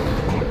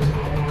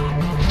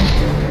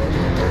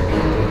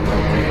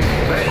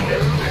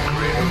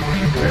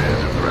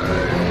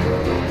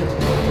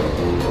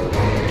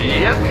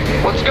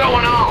 Yep, what's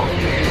going on?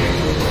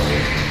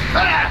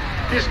 Ah!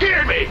 You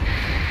scared me!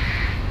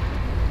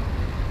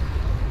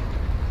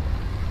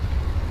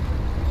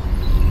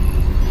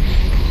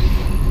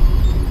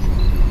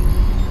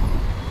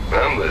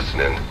 I'm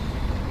listening.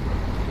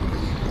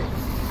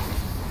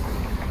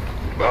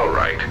 All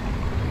right.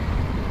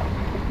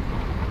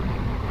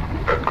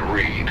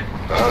 Agreed.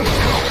 I'm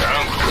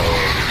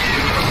going.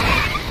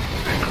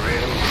 The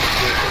Grim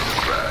has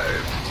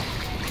arrived.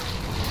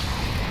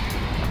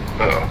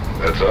 Oh,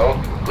 that's all?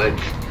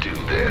 Let's do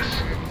this.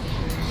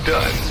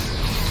 Done.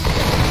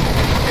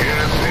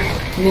 Yes,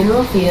 indeed.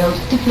 Mineral field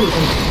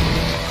depleted.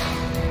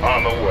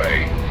 On the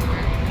way.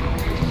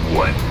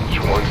 What?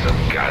 You want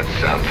got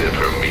something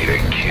for me to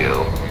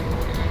kill?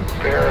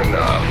 Fair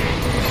enough.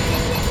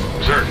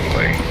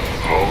 Certainly.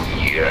 Oh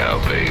yeah,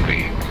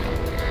 baby.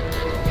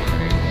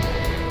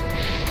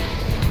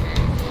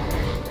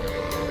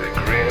 The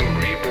Grim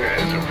Reaper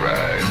has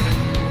arrived.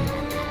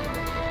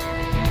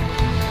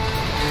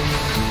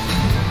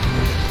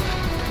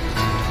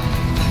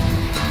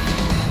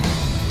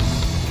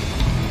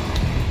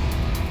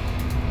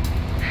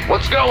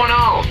 What's going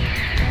on?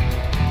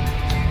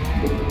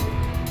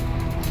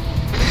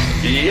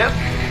 Yep.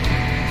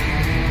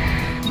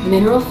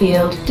 Mineral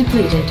field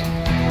depleted.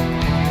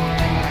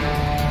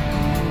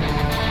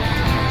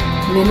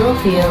 Mineral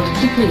field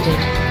depleted.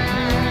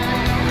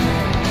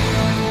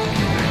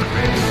 The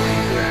Grim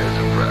Reaper has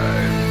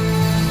arrived.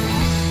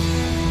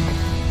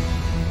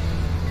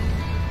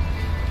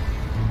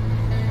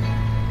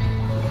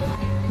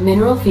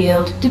 Mineral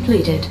field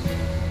depleted.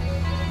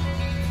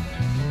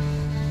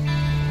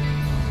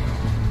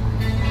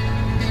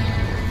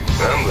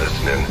 I'm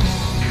listening.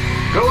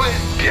 Go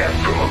ahead, death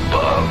from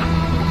above.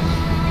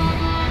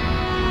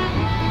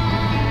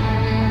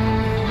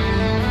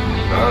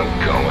 I'm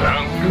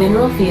going.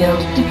 Mineral field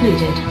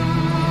depleted.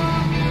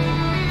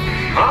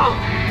 Huh?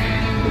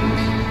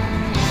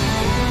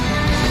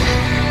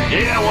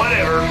 Yeah,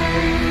 whatever.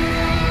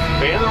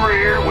 In the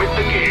rear with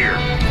the gear.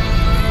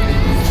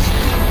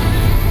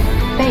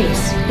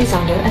 Base is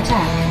under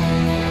attack.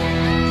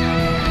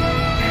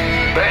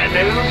 Bad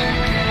news?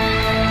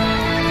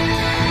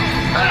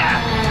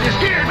 Ah! You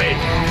scared me!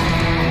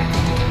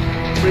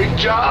 Big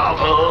job,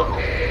 huh?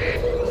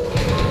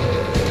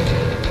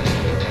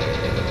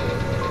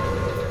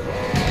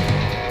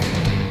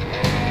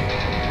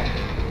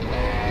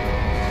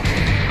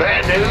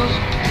 Bad news?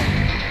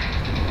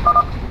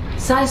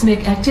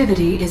 Seismic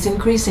activity is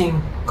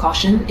increasing.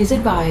 Caution is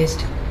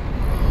advised.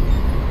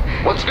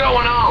 What's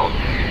going on?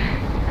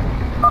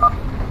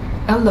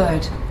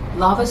 Alert.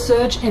 Lava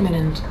surge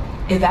imminent.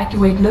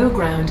 Evacuate low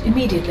ground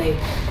immediately.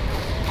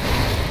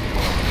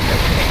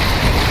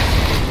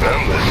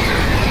 I'm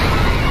listening.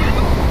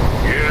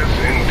 Yes,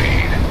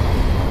 indeed.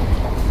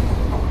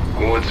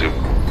 What's it?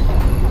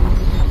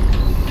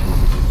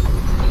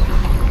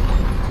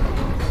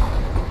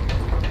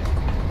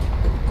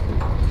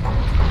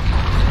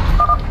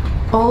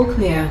 All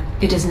clear.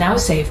 It is now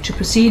safe to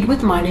proceed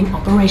with mining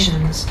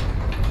operations.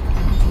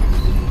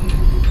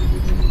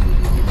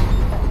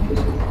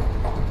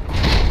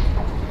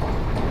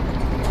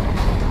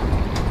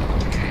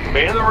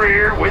 In the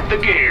rear with the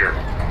gear.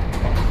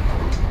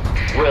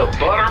 Well,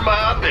 butter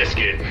my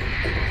biscuit.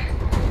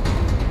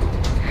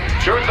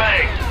 Sure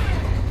thing.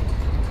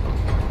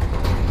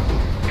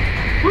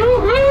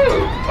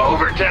 Woo-hoo!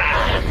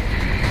 Overtime.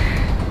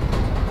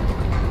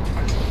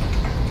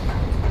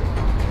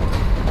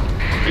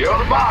 You're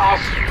the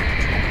boss.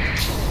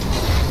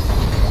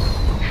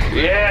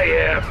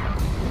 Yeah.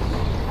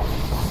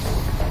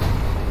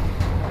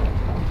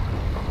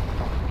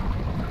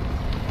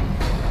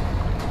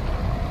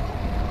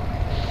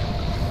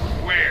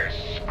 We're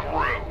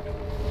screwed.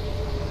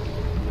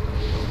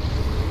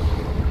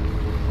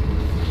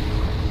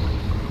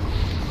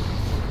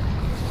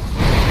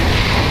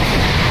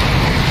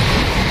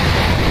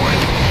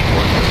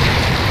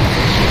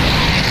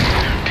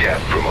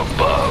 Death from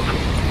above.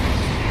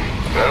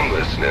 I'm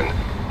listening.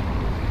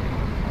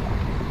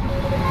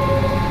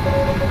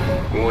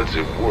 What's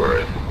it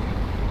worth?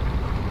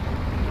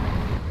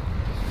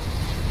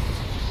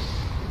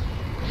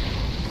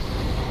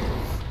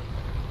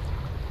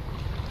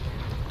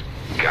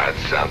 Got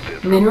something.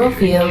 for Mineral me to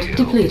field kill.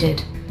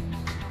 depleted.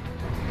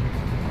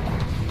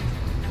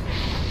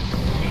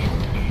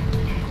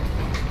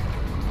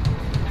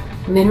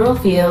 Mineral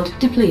field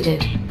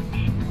depleted.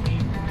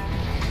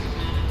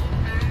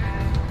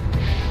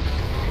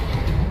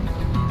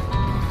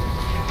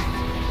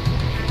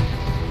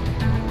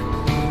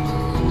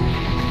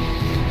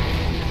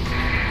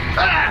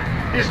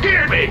 Ah! You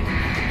scared me!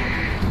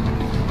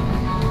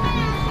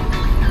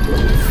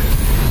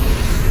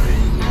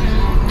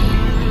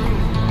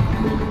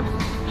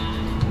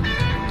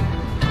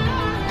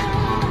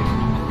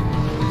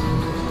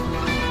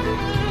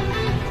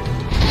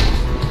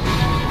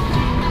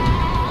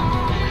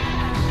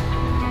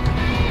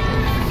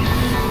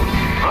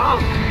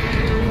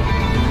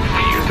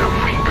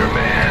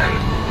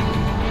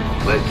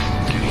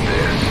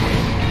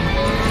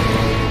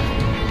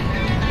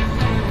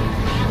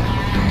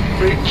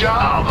 Big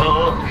job,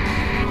 huh?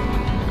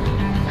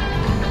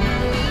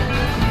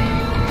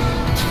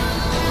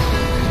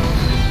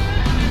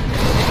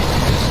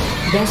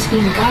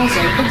 Vespine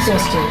geyser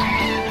exhausted.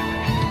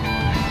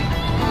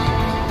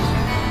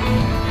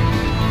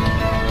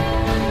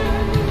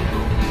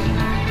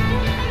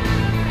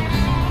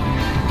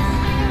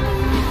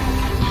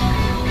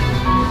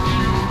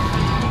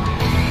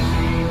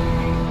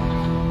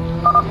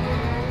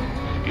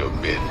 Your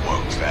men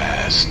work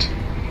fast.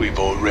 We've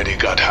already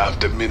got half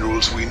the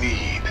minerals we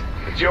need.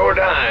 It's your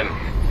dime.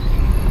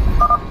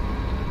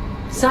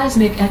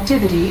 Seismic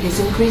activity is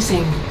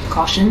increasing.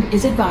 Caution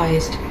is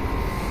advised.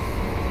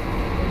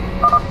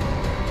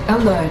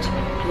 Alert.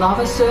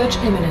 Lava surge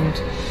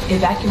imminent.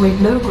 Evacuate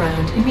low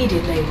ground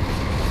immediately.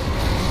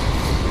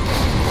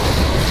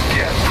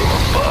 Get from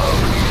above.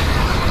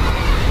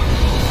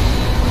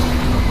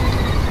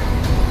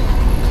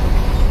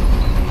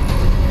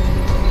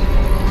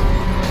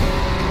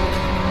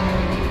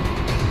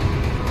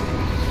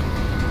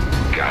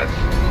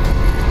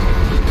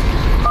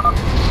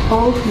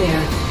 All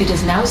clear. It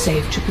is now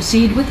safe to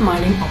proceed with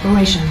mining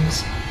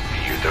operations.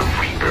 You're the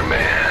Reaper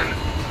Man.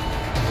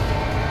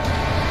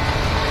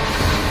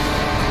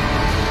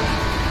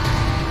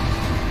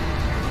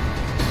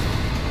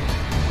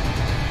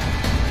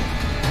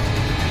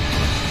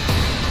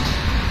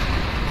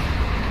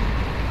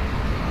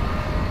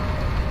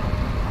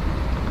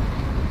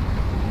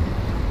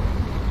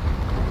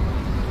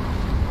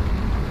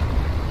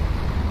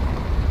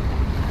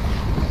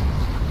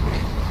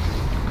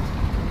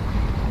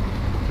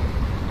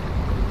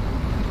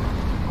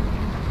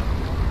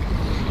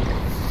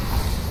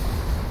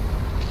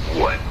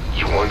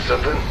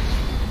 Something?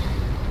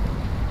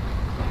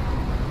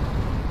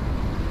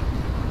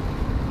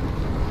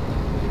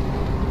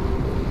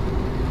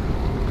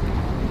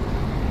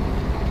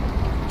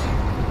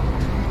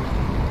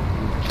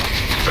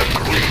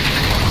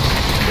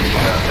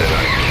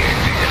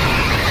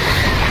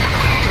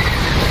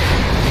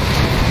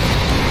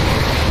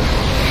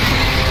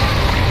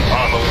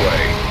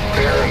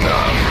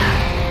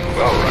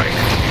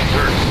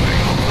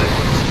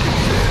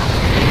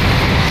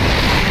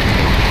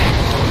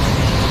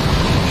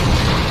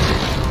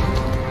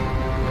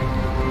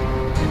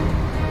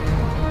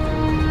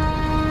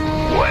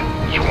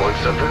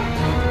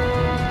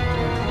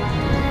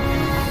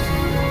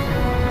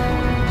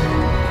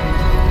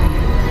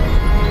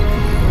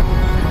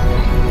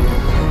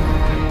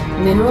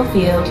 Mineral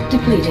field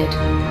depleted.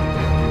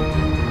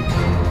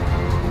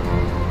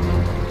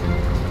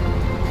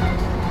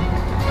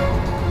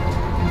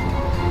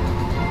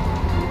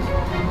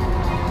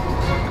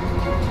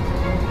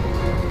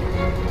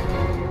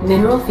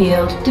 Mineral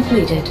field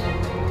depleted.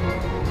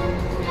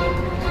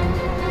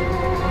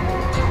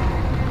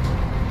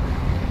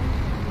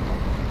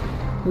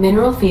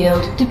 Mineral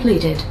field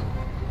depleted.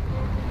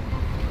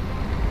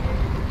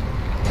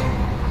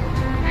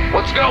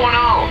 What's going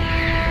on?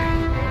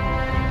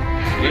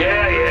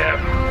 Yeah.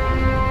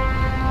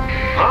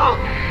 Huh?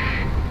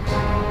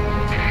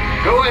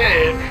 Go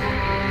ahead.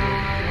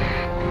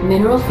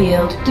 Mineral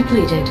field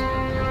depleted.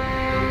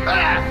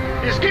 Ah!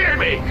 You scared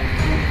me!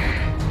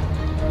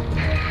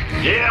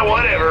 Yeah,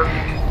 whatever.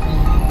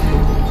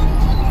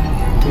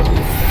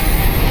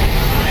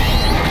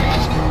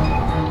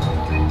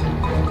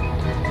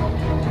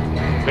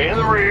 In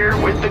the rear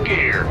with the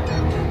gear.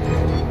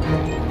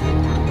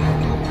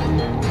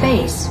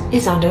 Base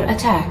is under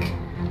attack.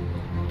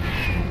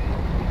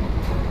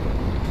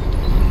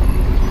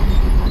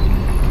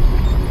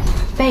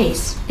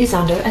 Base is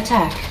under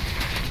attack.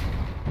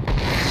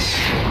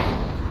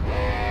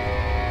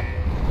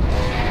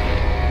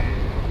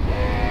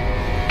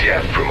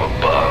 Death from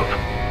above.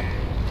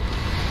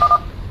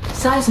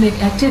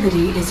 Seismic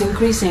activity is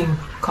increasing.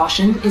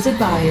 Caution is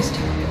advised.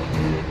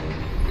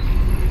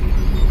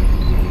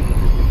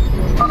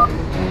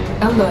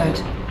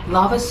 Alert.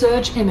 Lava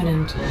surge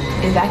imminent.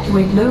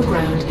 Evacuate low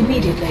ground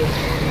immediately.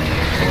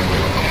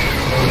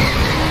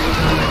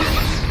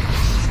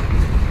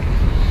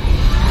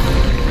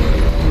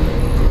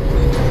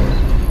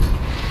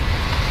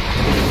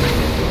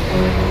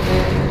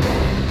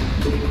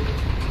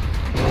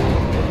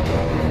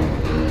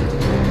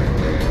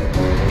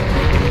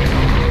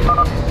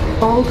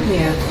 All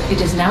clear. It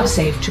is now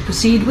safe to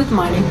proceed with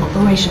mining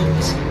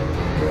operations.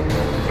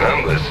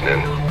 I'm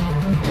listening.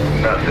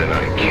 Nothing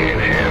I can't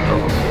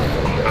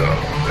handle. Oh,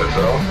 that's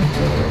all?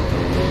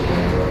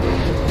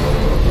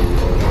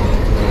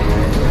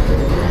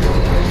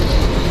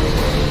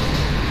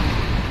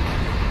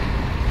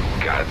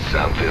 Got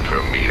something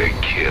for me to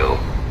kill?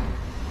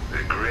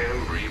 The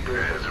Grim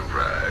Reaper has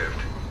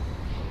arrived.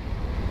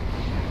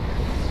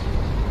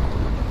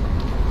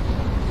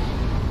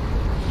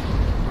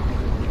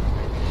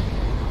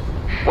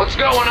 What's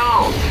going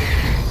on?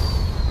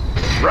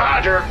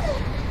 Roger.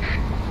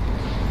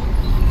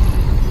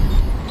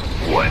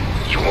 What?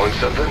 You want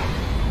something?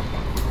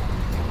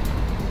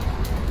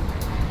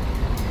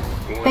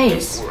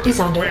 Base is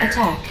under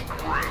attack.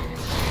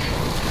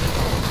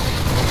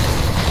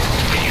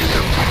 He's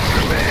a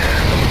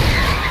man.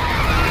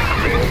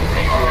 The Grim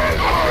Reaper has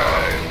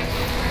arrived.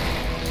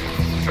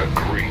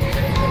 Agreed.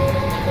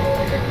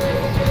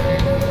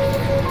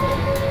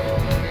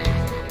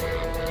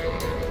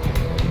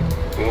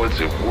 What's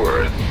it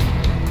worth?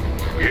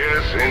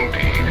 Yes,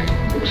 indeed.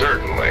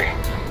 Certainly.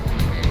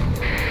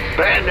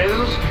 Bad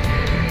news?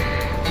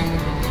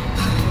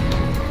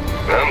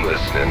 I'm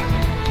listening.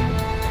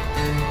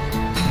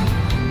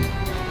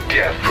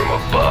 Death from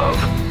above.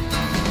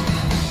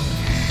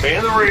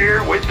 In the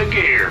rear with the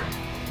gear.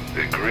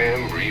 The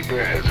Grim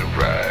Reaper has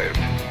arrived.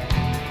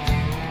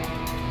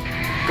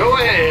 Go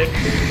ahead.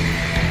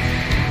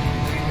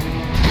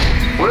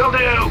 Will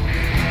do.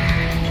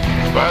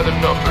 By the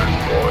numbers,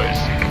 boys.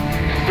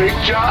 Big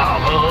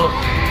job, huh?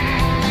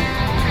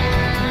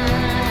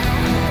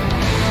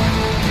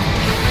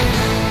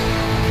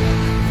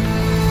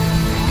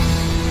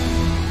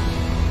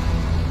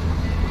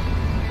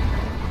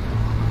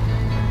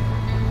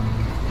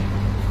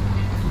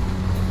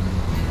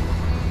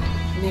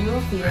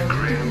 Mineral field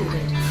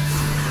depleted.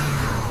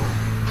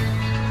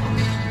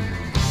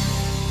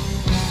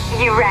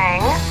 You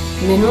rang?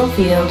 Mineral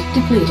field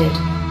depleted.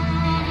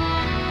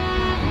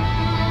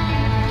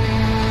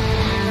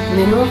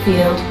 Mineral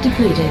field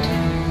depleted.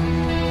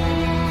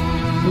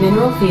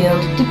 Mineral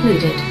field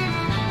depleted.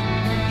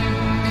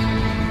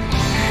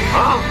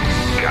 Huh?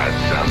 Got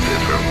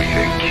something for me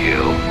to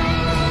kill?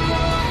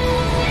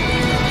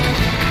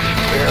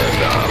 Fair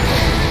enough.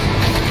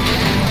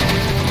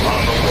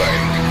 On the way.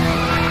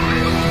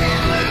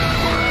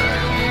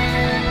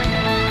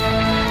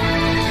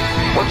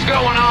 What's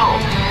going on?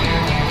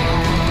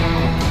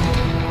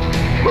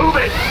 Move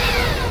it!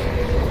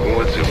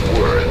 What's it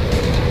worth?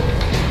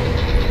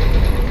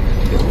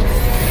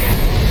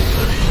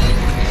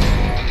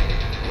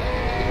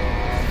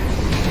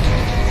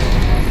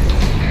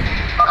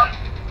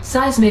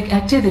 Seismic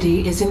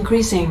activity is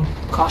increasing.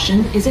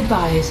 Caution is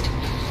advised.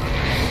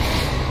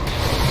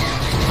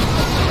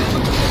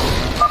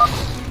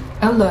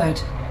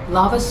 Alert.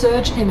 Lava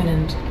surge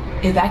imminent.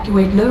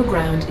 Evacuate low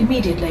ground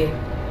immediately.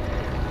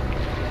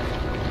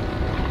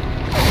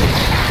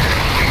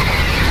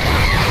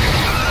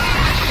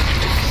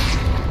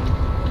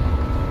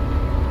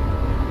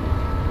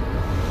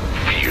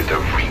 Fear the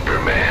Reaper,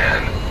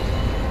 man.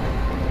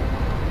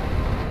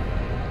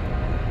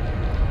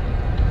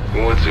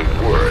 What's it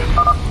worth?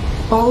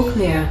 All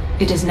clear.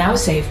 It is now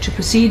safe to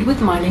proceed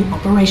with mining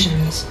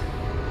operations.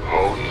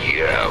 Oh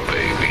yeah,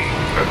 baby.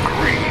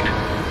 Agreed.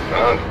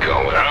 I'm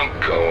going.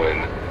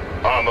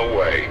 On the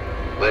way.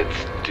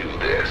 Let's do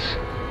this.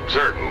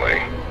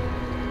 Certainly.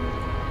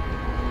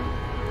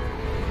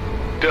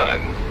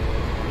 Done.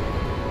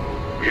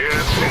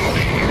 Yes,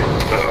 indeed.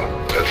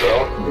 That's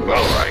all?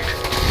 All right.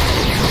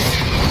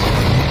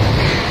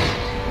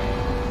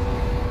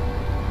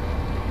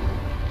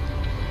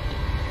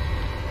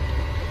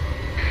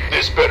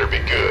 This better be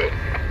good.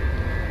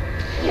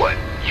 What?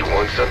 You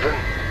want something?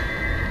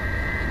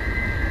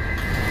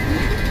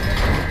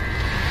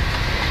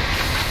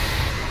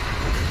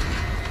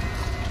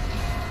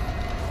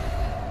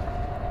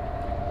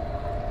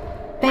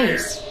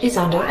 Base is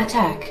under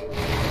attack.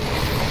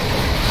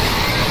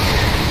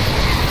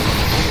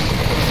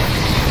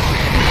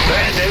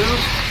 Bad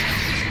news?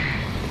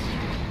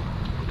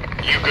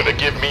 You gonna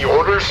give me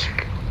orders?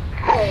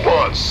 Who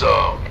wants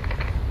some?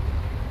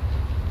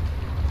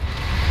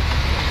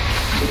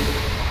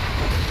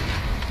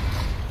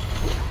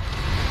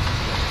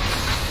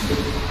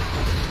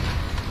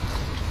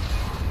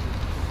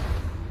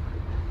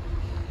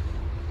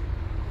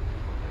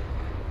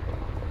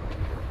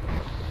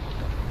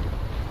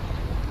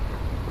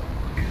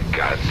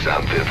 Got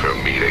something for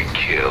me to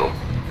kill?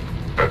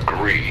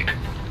 Agreed.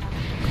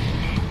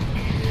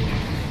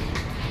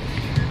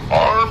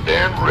 Armed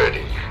and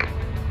ready.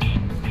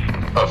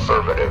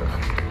 Affirmative.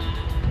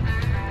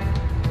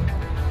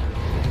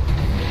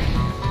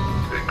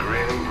 The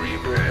Grim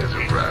Reaper has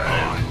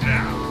arrived.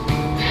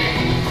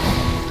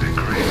 The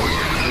Grim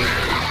Reaper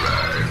has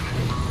arrived.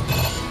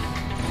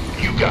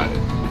 You got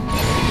it.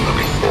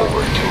 Looking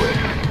forward to it.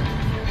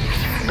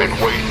 Been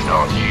waiting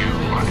on you.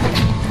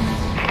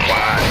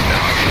 Why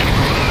not?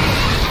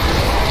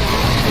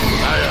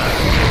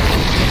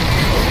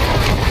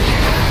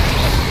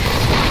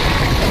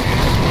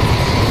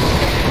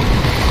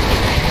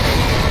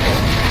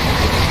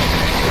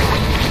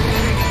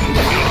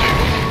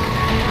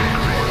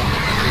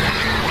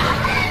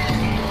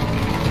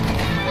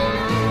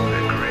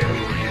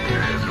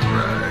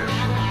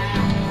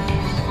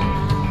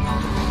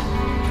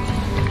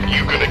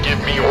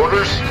 Any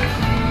orders?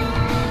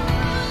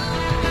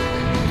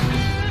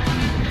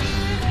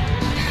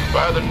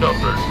 By the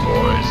numbers,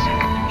 boys.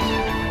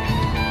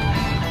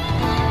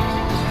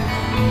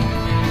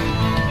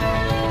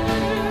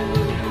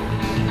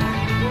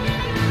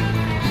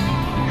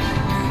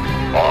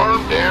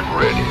 Armed and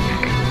ready.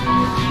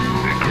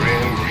 The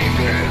Grim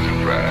Reaper has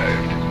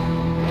arrived.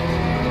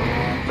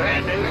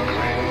 Bad news. The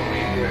Grim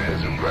Reaper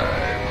has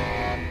arrived.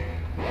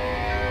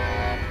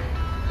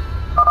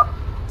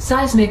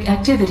 Seismic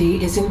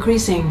activity is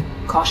increasing.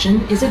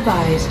 Caution is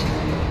advised.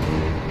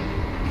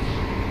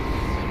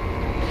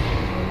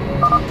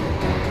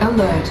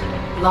 Alert.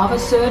 Lava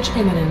surge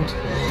imminent.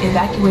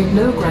 Evacuate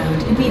low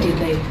ground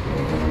immediately.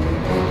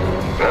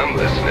 I'm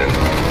listening.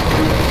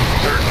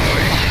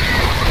 Certainly.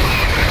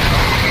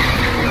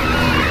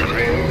 The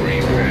Grim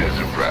Reaper has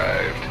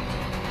arrived.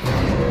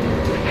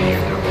 The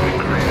Grim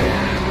Reaper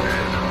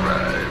has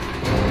arrived.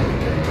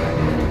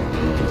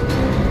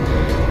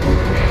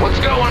 What's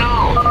going on?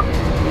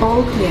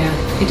 All clear.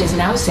 It is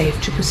now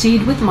safe to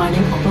proceed with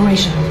mining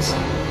operations.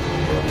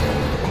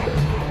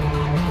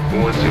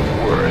 What's it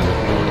worth?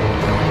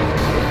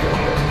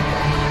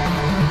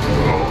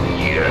 Oh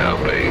yeah,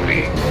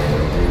 baby.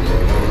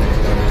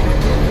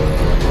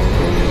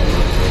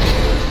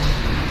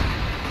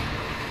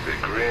 The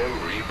Grim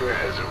Reaper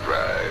has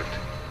arrived.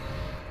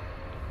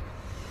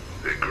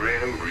 The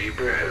Grim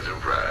Reaper has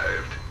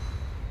arrived.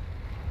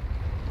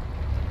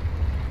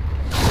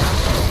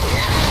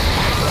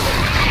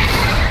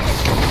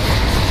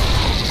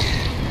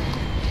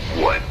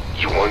 What?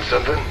 You want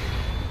something?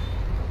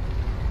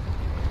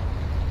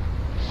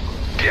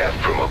 Death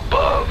from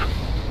above.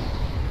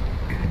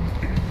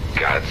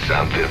 Got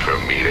something for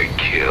me to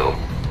kill?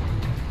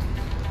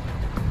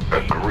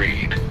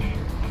 Agreed.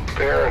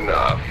 Fair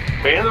enough.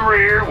 In the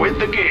rear with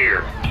the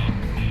gear.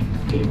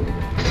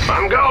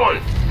 I'm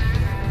going.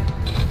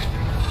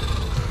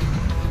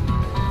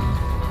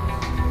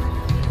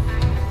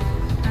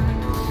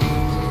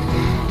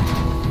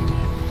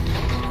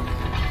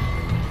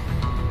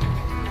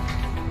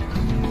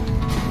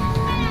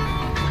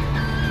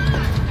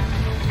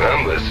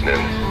 I'm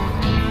listening.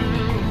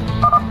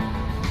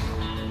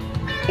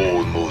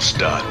 Almost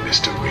done,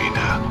 Mr.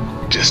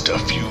 Rena. Just a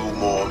few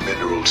more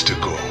minerals to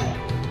go.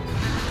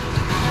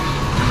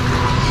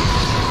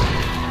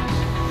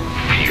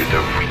 Fear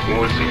the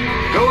frequency.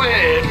 Go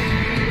ahead.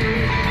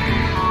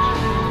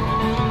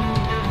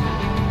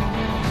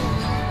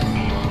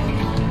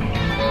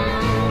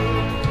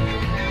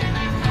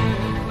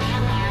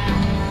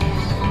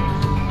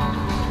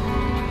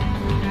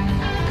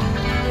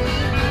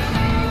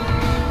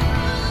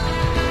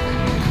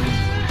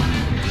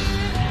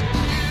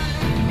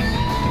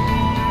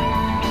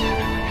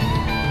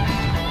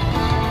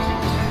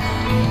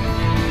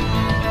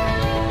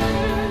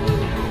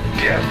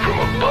 Death from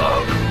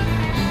above.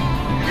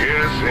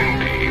 Yes,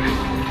 indeed.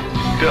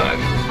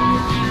 Done.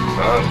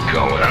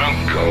 I'm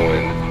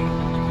going.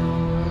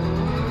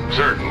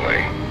 Certainly.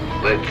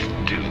 Let's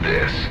do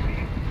this.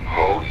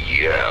 Oh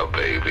yeah,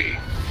 baby.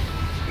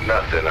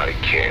 Nothing I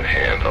can't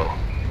handle.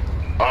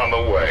 On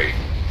the way.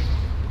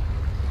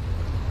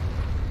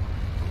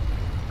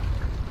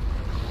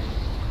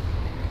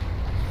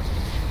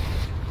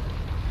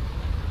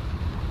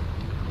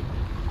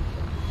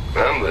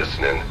 I'm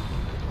listening.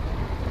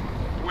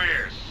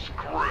 We're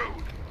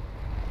screwed.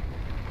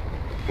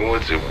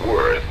 What's it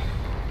worth?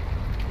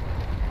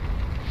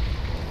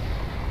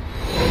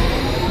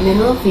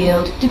 Mineral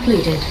field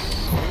depleted.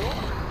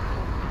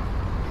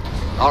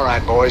 All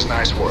right, boys,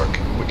 nice work.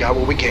 We got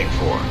what we came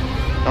for.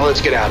 Now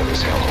let's get out of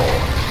this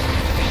hellhole.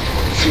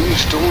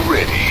 Finished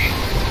already?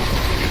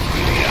 You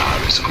really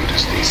are as good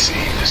as they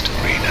say, Mr.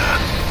 Rena.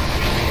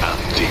 I'm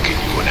thinking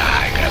you and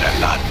I got a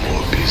lot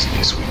more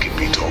business we could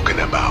be talking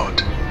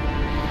about.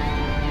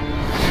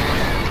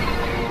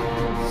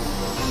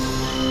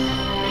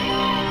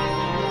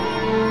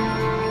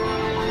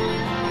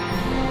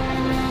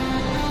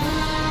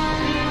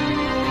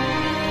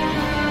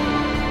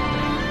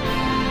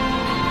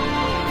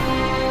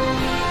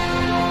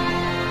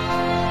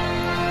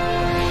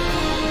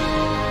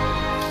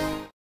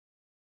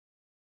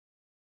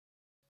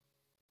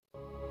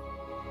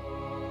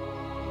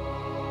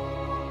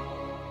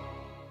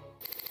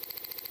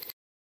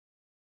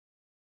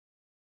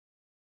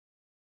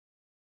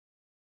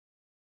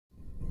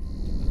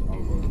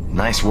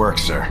 Nice work,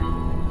 sir.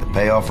 The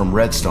payoff from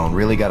Redstone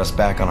really got us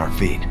back on our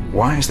feet.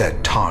 Why is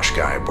that Tosh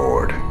guy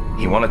aboard?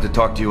 He wanted to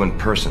talk to you in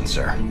person,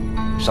 sir.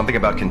 Something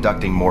about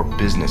conducting more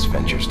business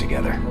ventures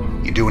together.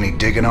 You do any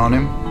digging on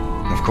him?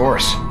 Of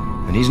course.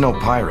 And he's no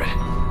pirate.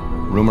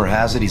 Rumor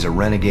has it he's a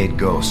renegade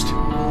ghost.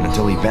 And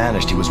until he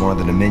vanished, he was one of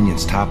the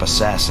Dominion's top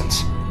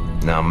assassins.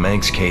 Now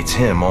Manx hates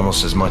him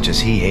almost as much as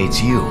he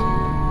hates you.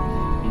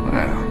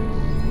 Well,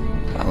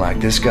 I like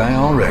this guy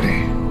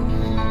already.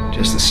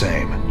 Just the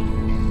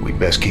same, we'd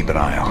best keep an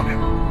eye on him.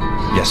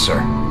 Yes, sir.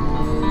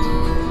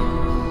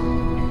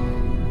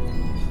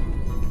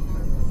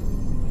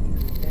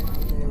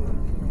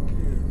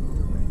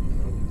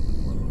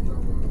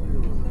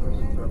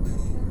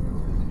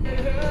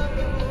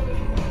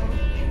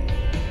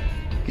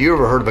 You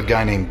ever heard of a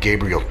guy named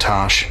Gabriel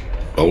Tosh?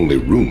 Only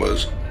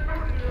rumors.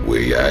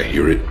 Way I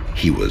hear it,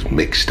 he was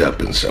mixed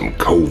up in some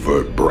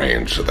covert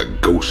branch of the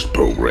Ghost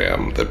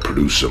program that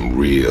produced some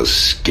real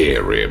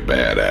scary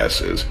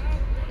badasses.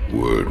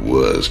 Word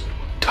was,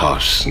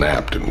 Tosh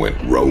snapped and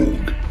went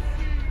rogue.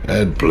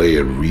 I'd play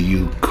it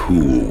real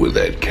cool with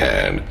that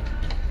kind.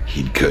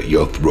 He'd cut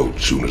your throat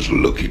soon as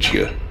look at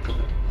you.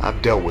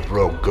 I've dealt with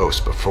rogue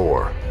ghosts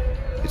before.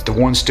 It's the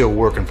one still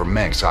working for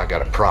Menks I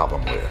got a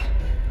problem with.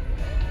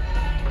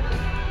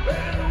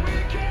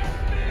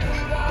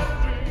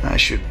 I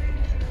should...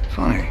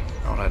 Funny,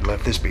 thought I'd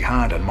left this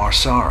behind on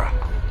Marsara.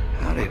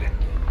 How did...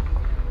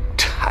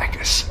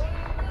 Tychus.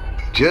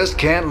 Just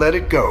can't let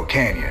it go,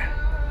 can you?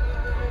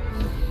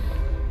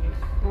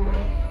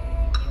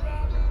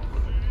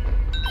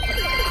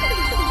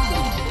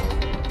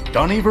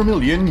 Donnie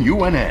Vermillion,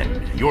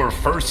 UNN. Your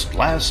first,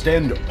 last,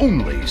 and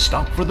only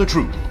stop for the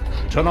truth.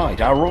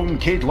 Tonight, our own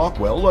Kate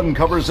Lockwell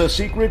uncovers a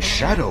secret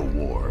shadow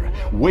war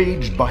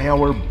waged by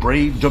our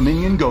brave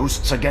Dominion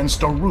ghosts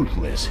against a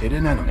ruthless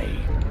hidden enemy.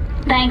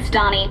 Thanks,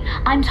 Donnie.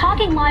 I'm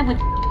talking live with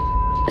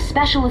a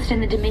specialist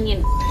in the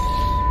Dominion.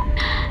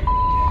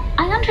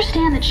 I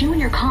understand that you and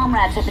your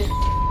comrades have been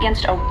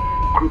against a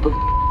group of...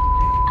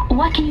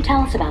 What can you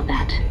tell us about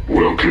that?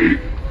 Well, Kate,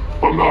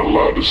 I'm not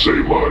allowed to say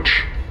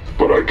much,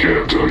 but I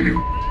can tell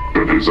you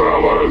that his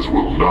allies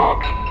will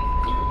not.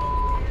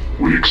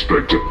 We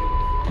expect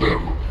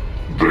them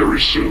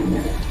very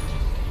soon.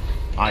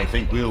 I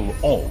think we'll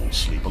all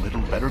sleep a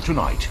little better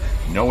tonight,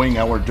 knowing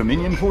our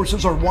Dominion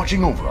forces are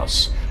watching over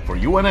us. For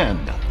UNN,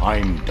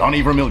 I'm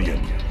Donnie Vermillion.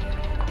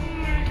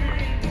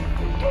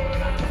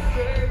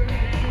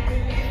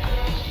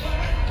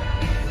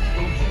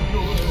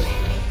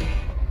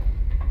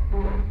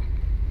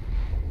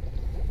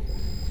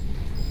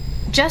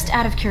 Just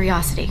out of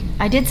curiosity,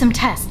 I did some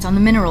tests on the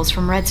minerals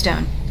from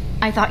Redstone.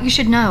 I thought you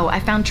should know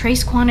I found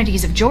trace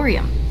quantities of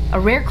Jorium, a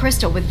rare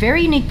crystal with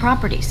very unique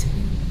properties.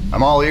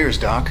 I'm all ears,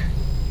 Doc.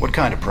 What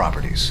kind of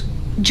properties?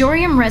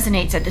 Jorium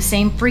resonates at the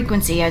same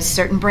frequency as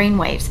certain brain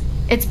waves.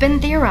 It's been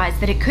theorized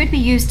that it could be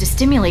used to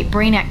stimulate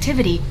brain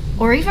activity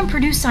or even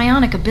produce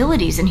psionic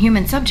abilities in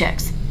human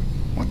subjects.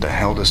 What the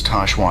hell does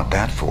Tosh want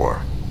that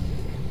for?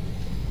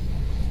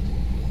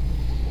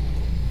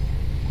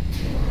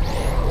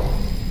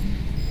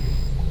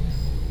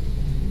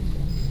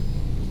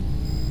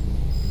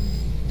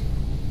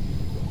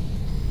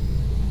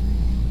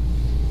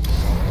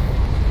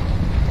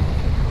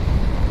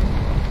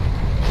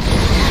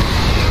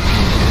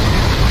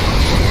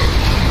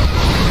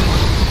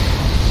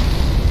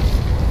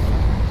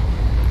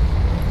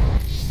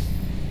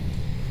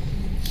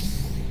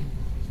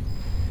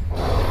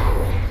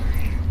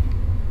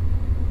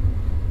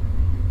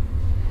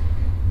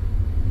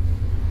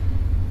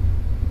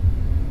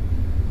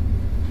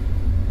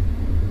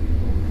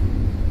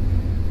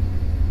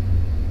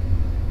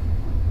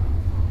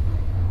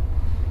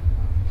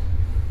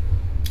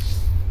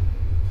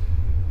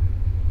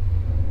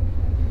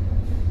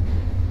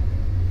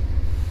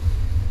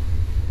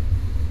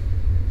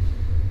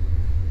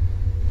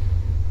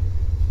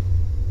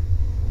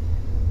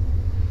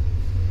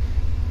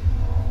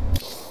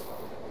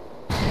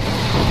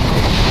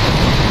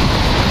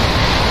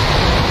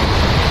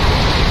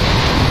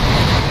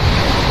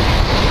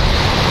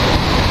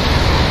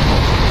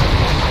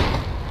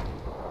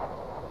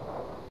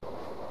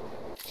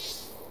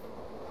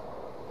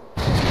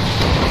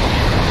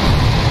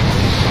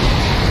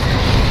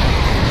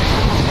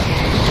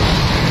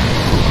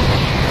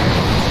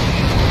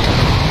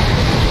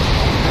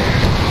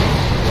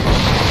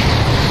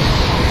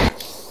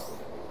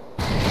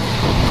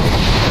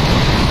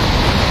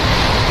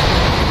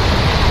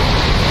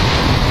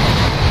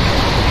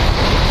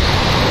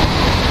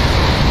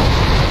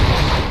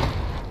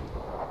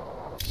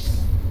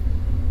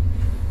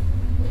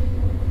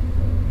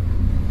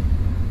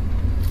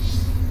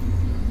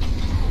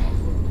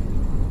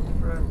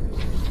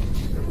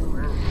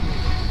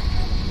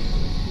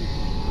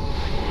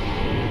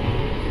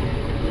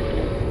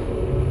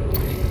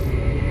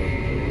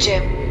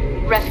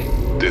 Jim,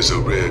 refuge. There's a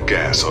rare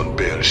gas on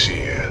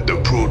Belshir, the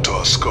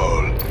Protoss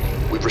Skull.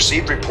 We've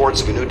received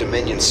reports of a new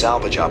Dominion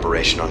salvage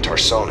operation on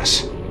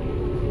Tarsonis.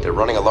 They're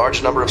running a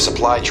large number of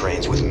supply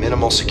trains with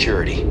minimal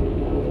security.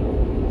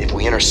 If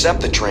we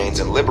intercept the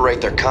trains and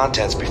liberate their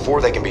contents before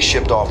they can be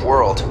shipped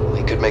off-world,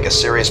 we could make a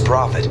serious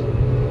profit.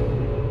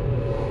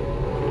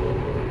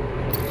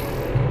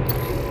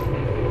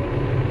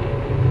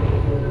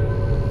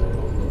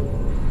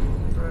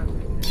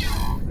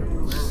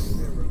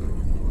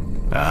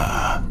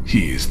 Ah,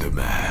 he is the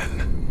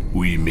man.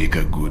 We make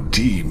a good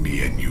team,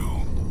 me and you.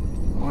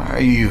 Why are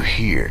you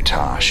here,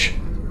 Tosh?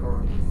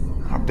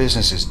 Our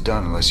business is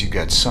done unless you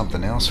got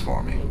something else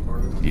for me.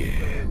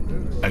 Yeah,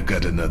 I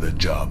got another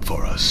job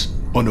for us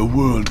on a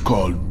world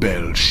called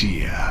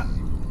Belshir.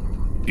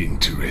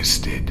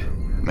 Interested?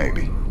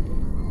 Maybe.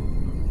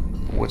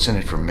 But what's in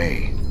it for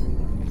me?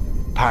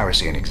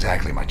 Piracy ain't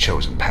exactly my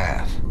chosen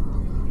path.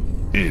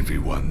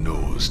 Everyone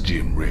knows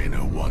Jim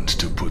Raynor wants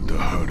to put the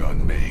hurt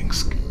on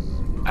Mengsk.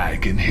 I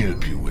can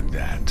help you with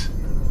that.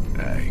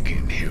 I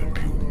can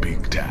help you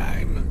big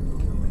time.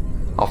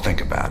 I'll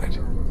think about it.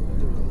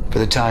 For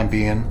the time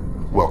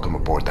being, welcome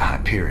aboard the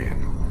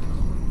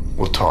Hyperion.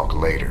 We'll talk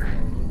later.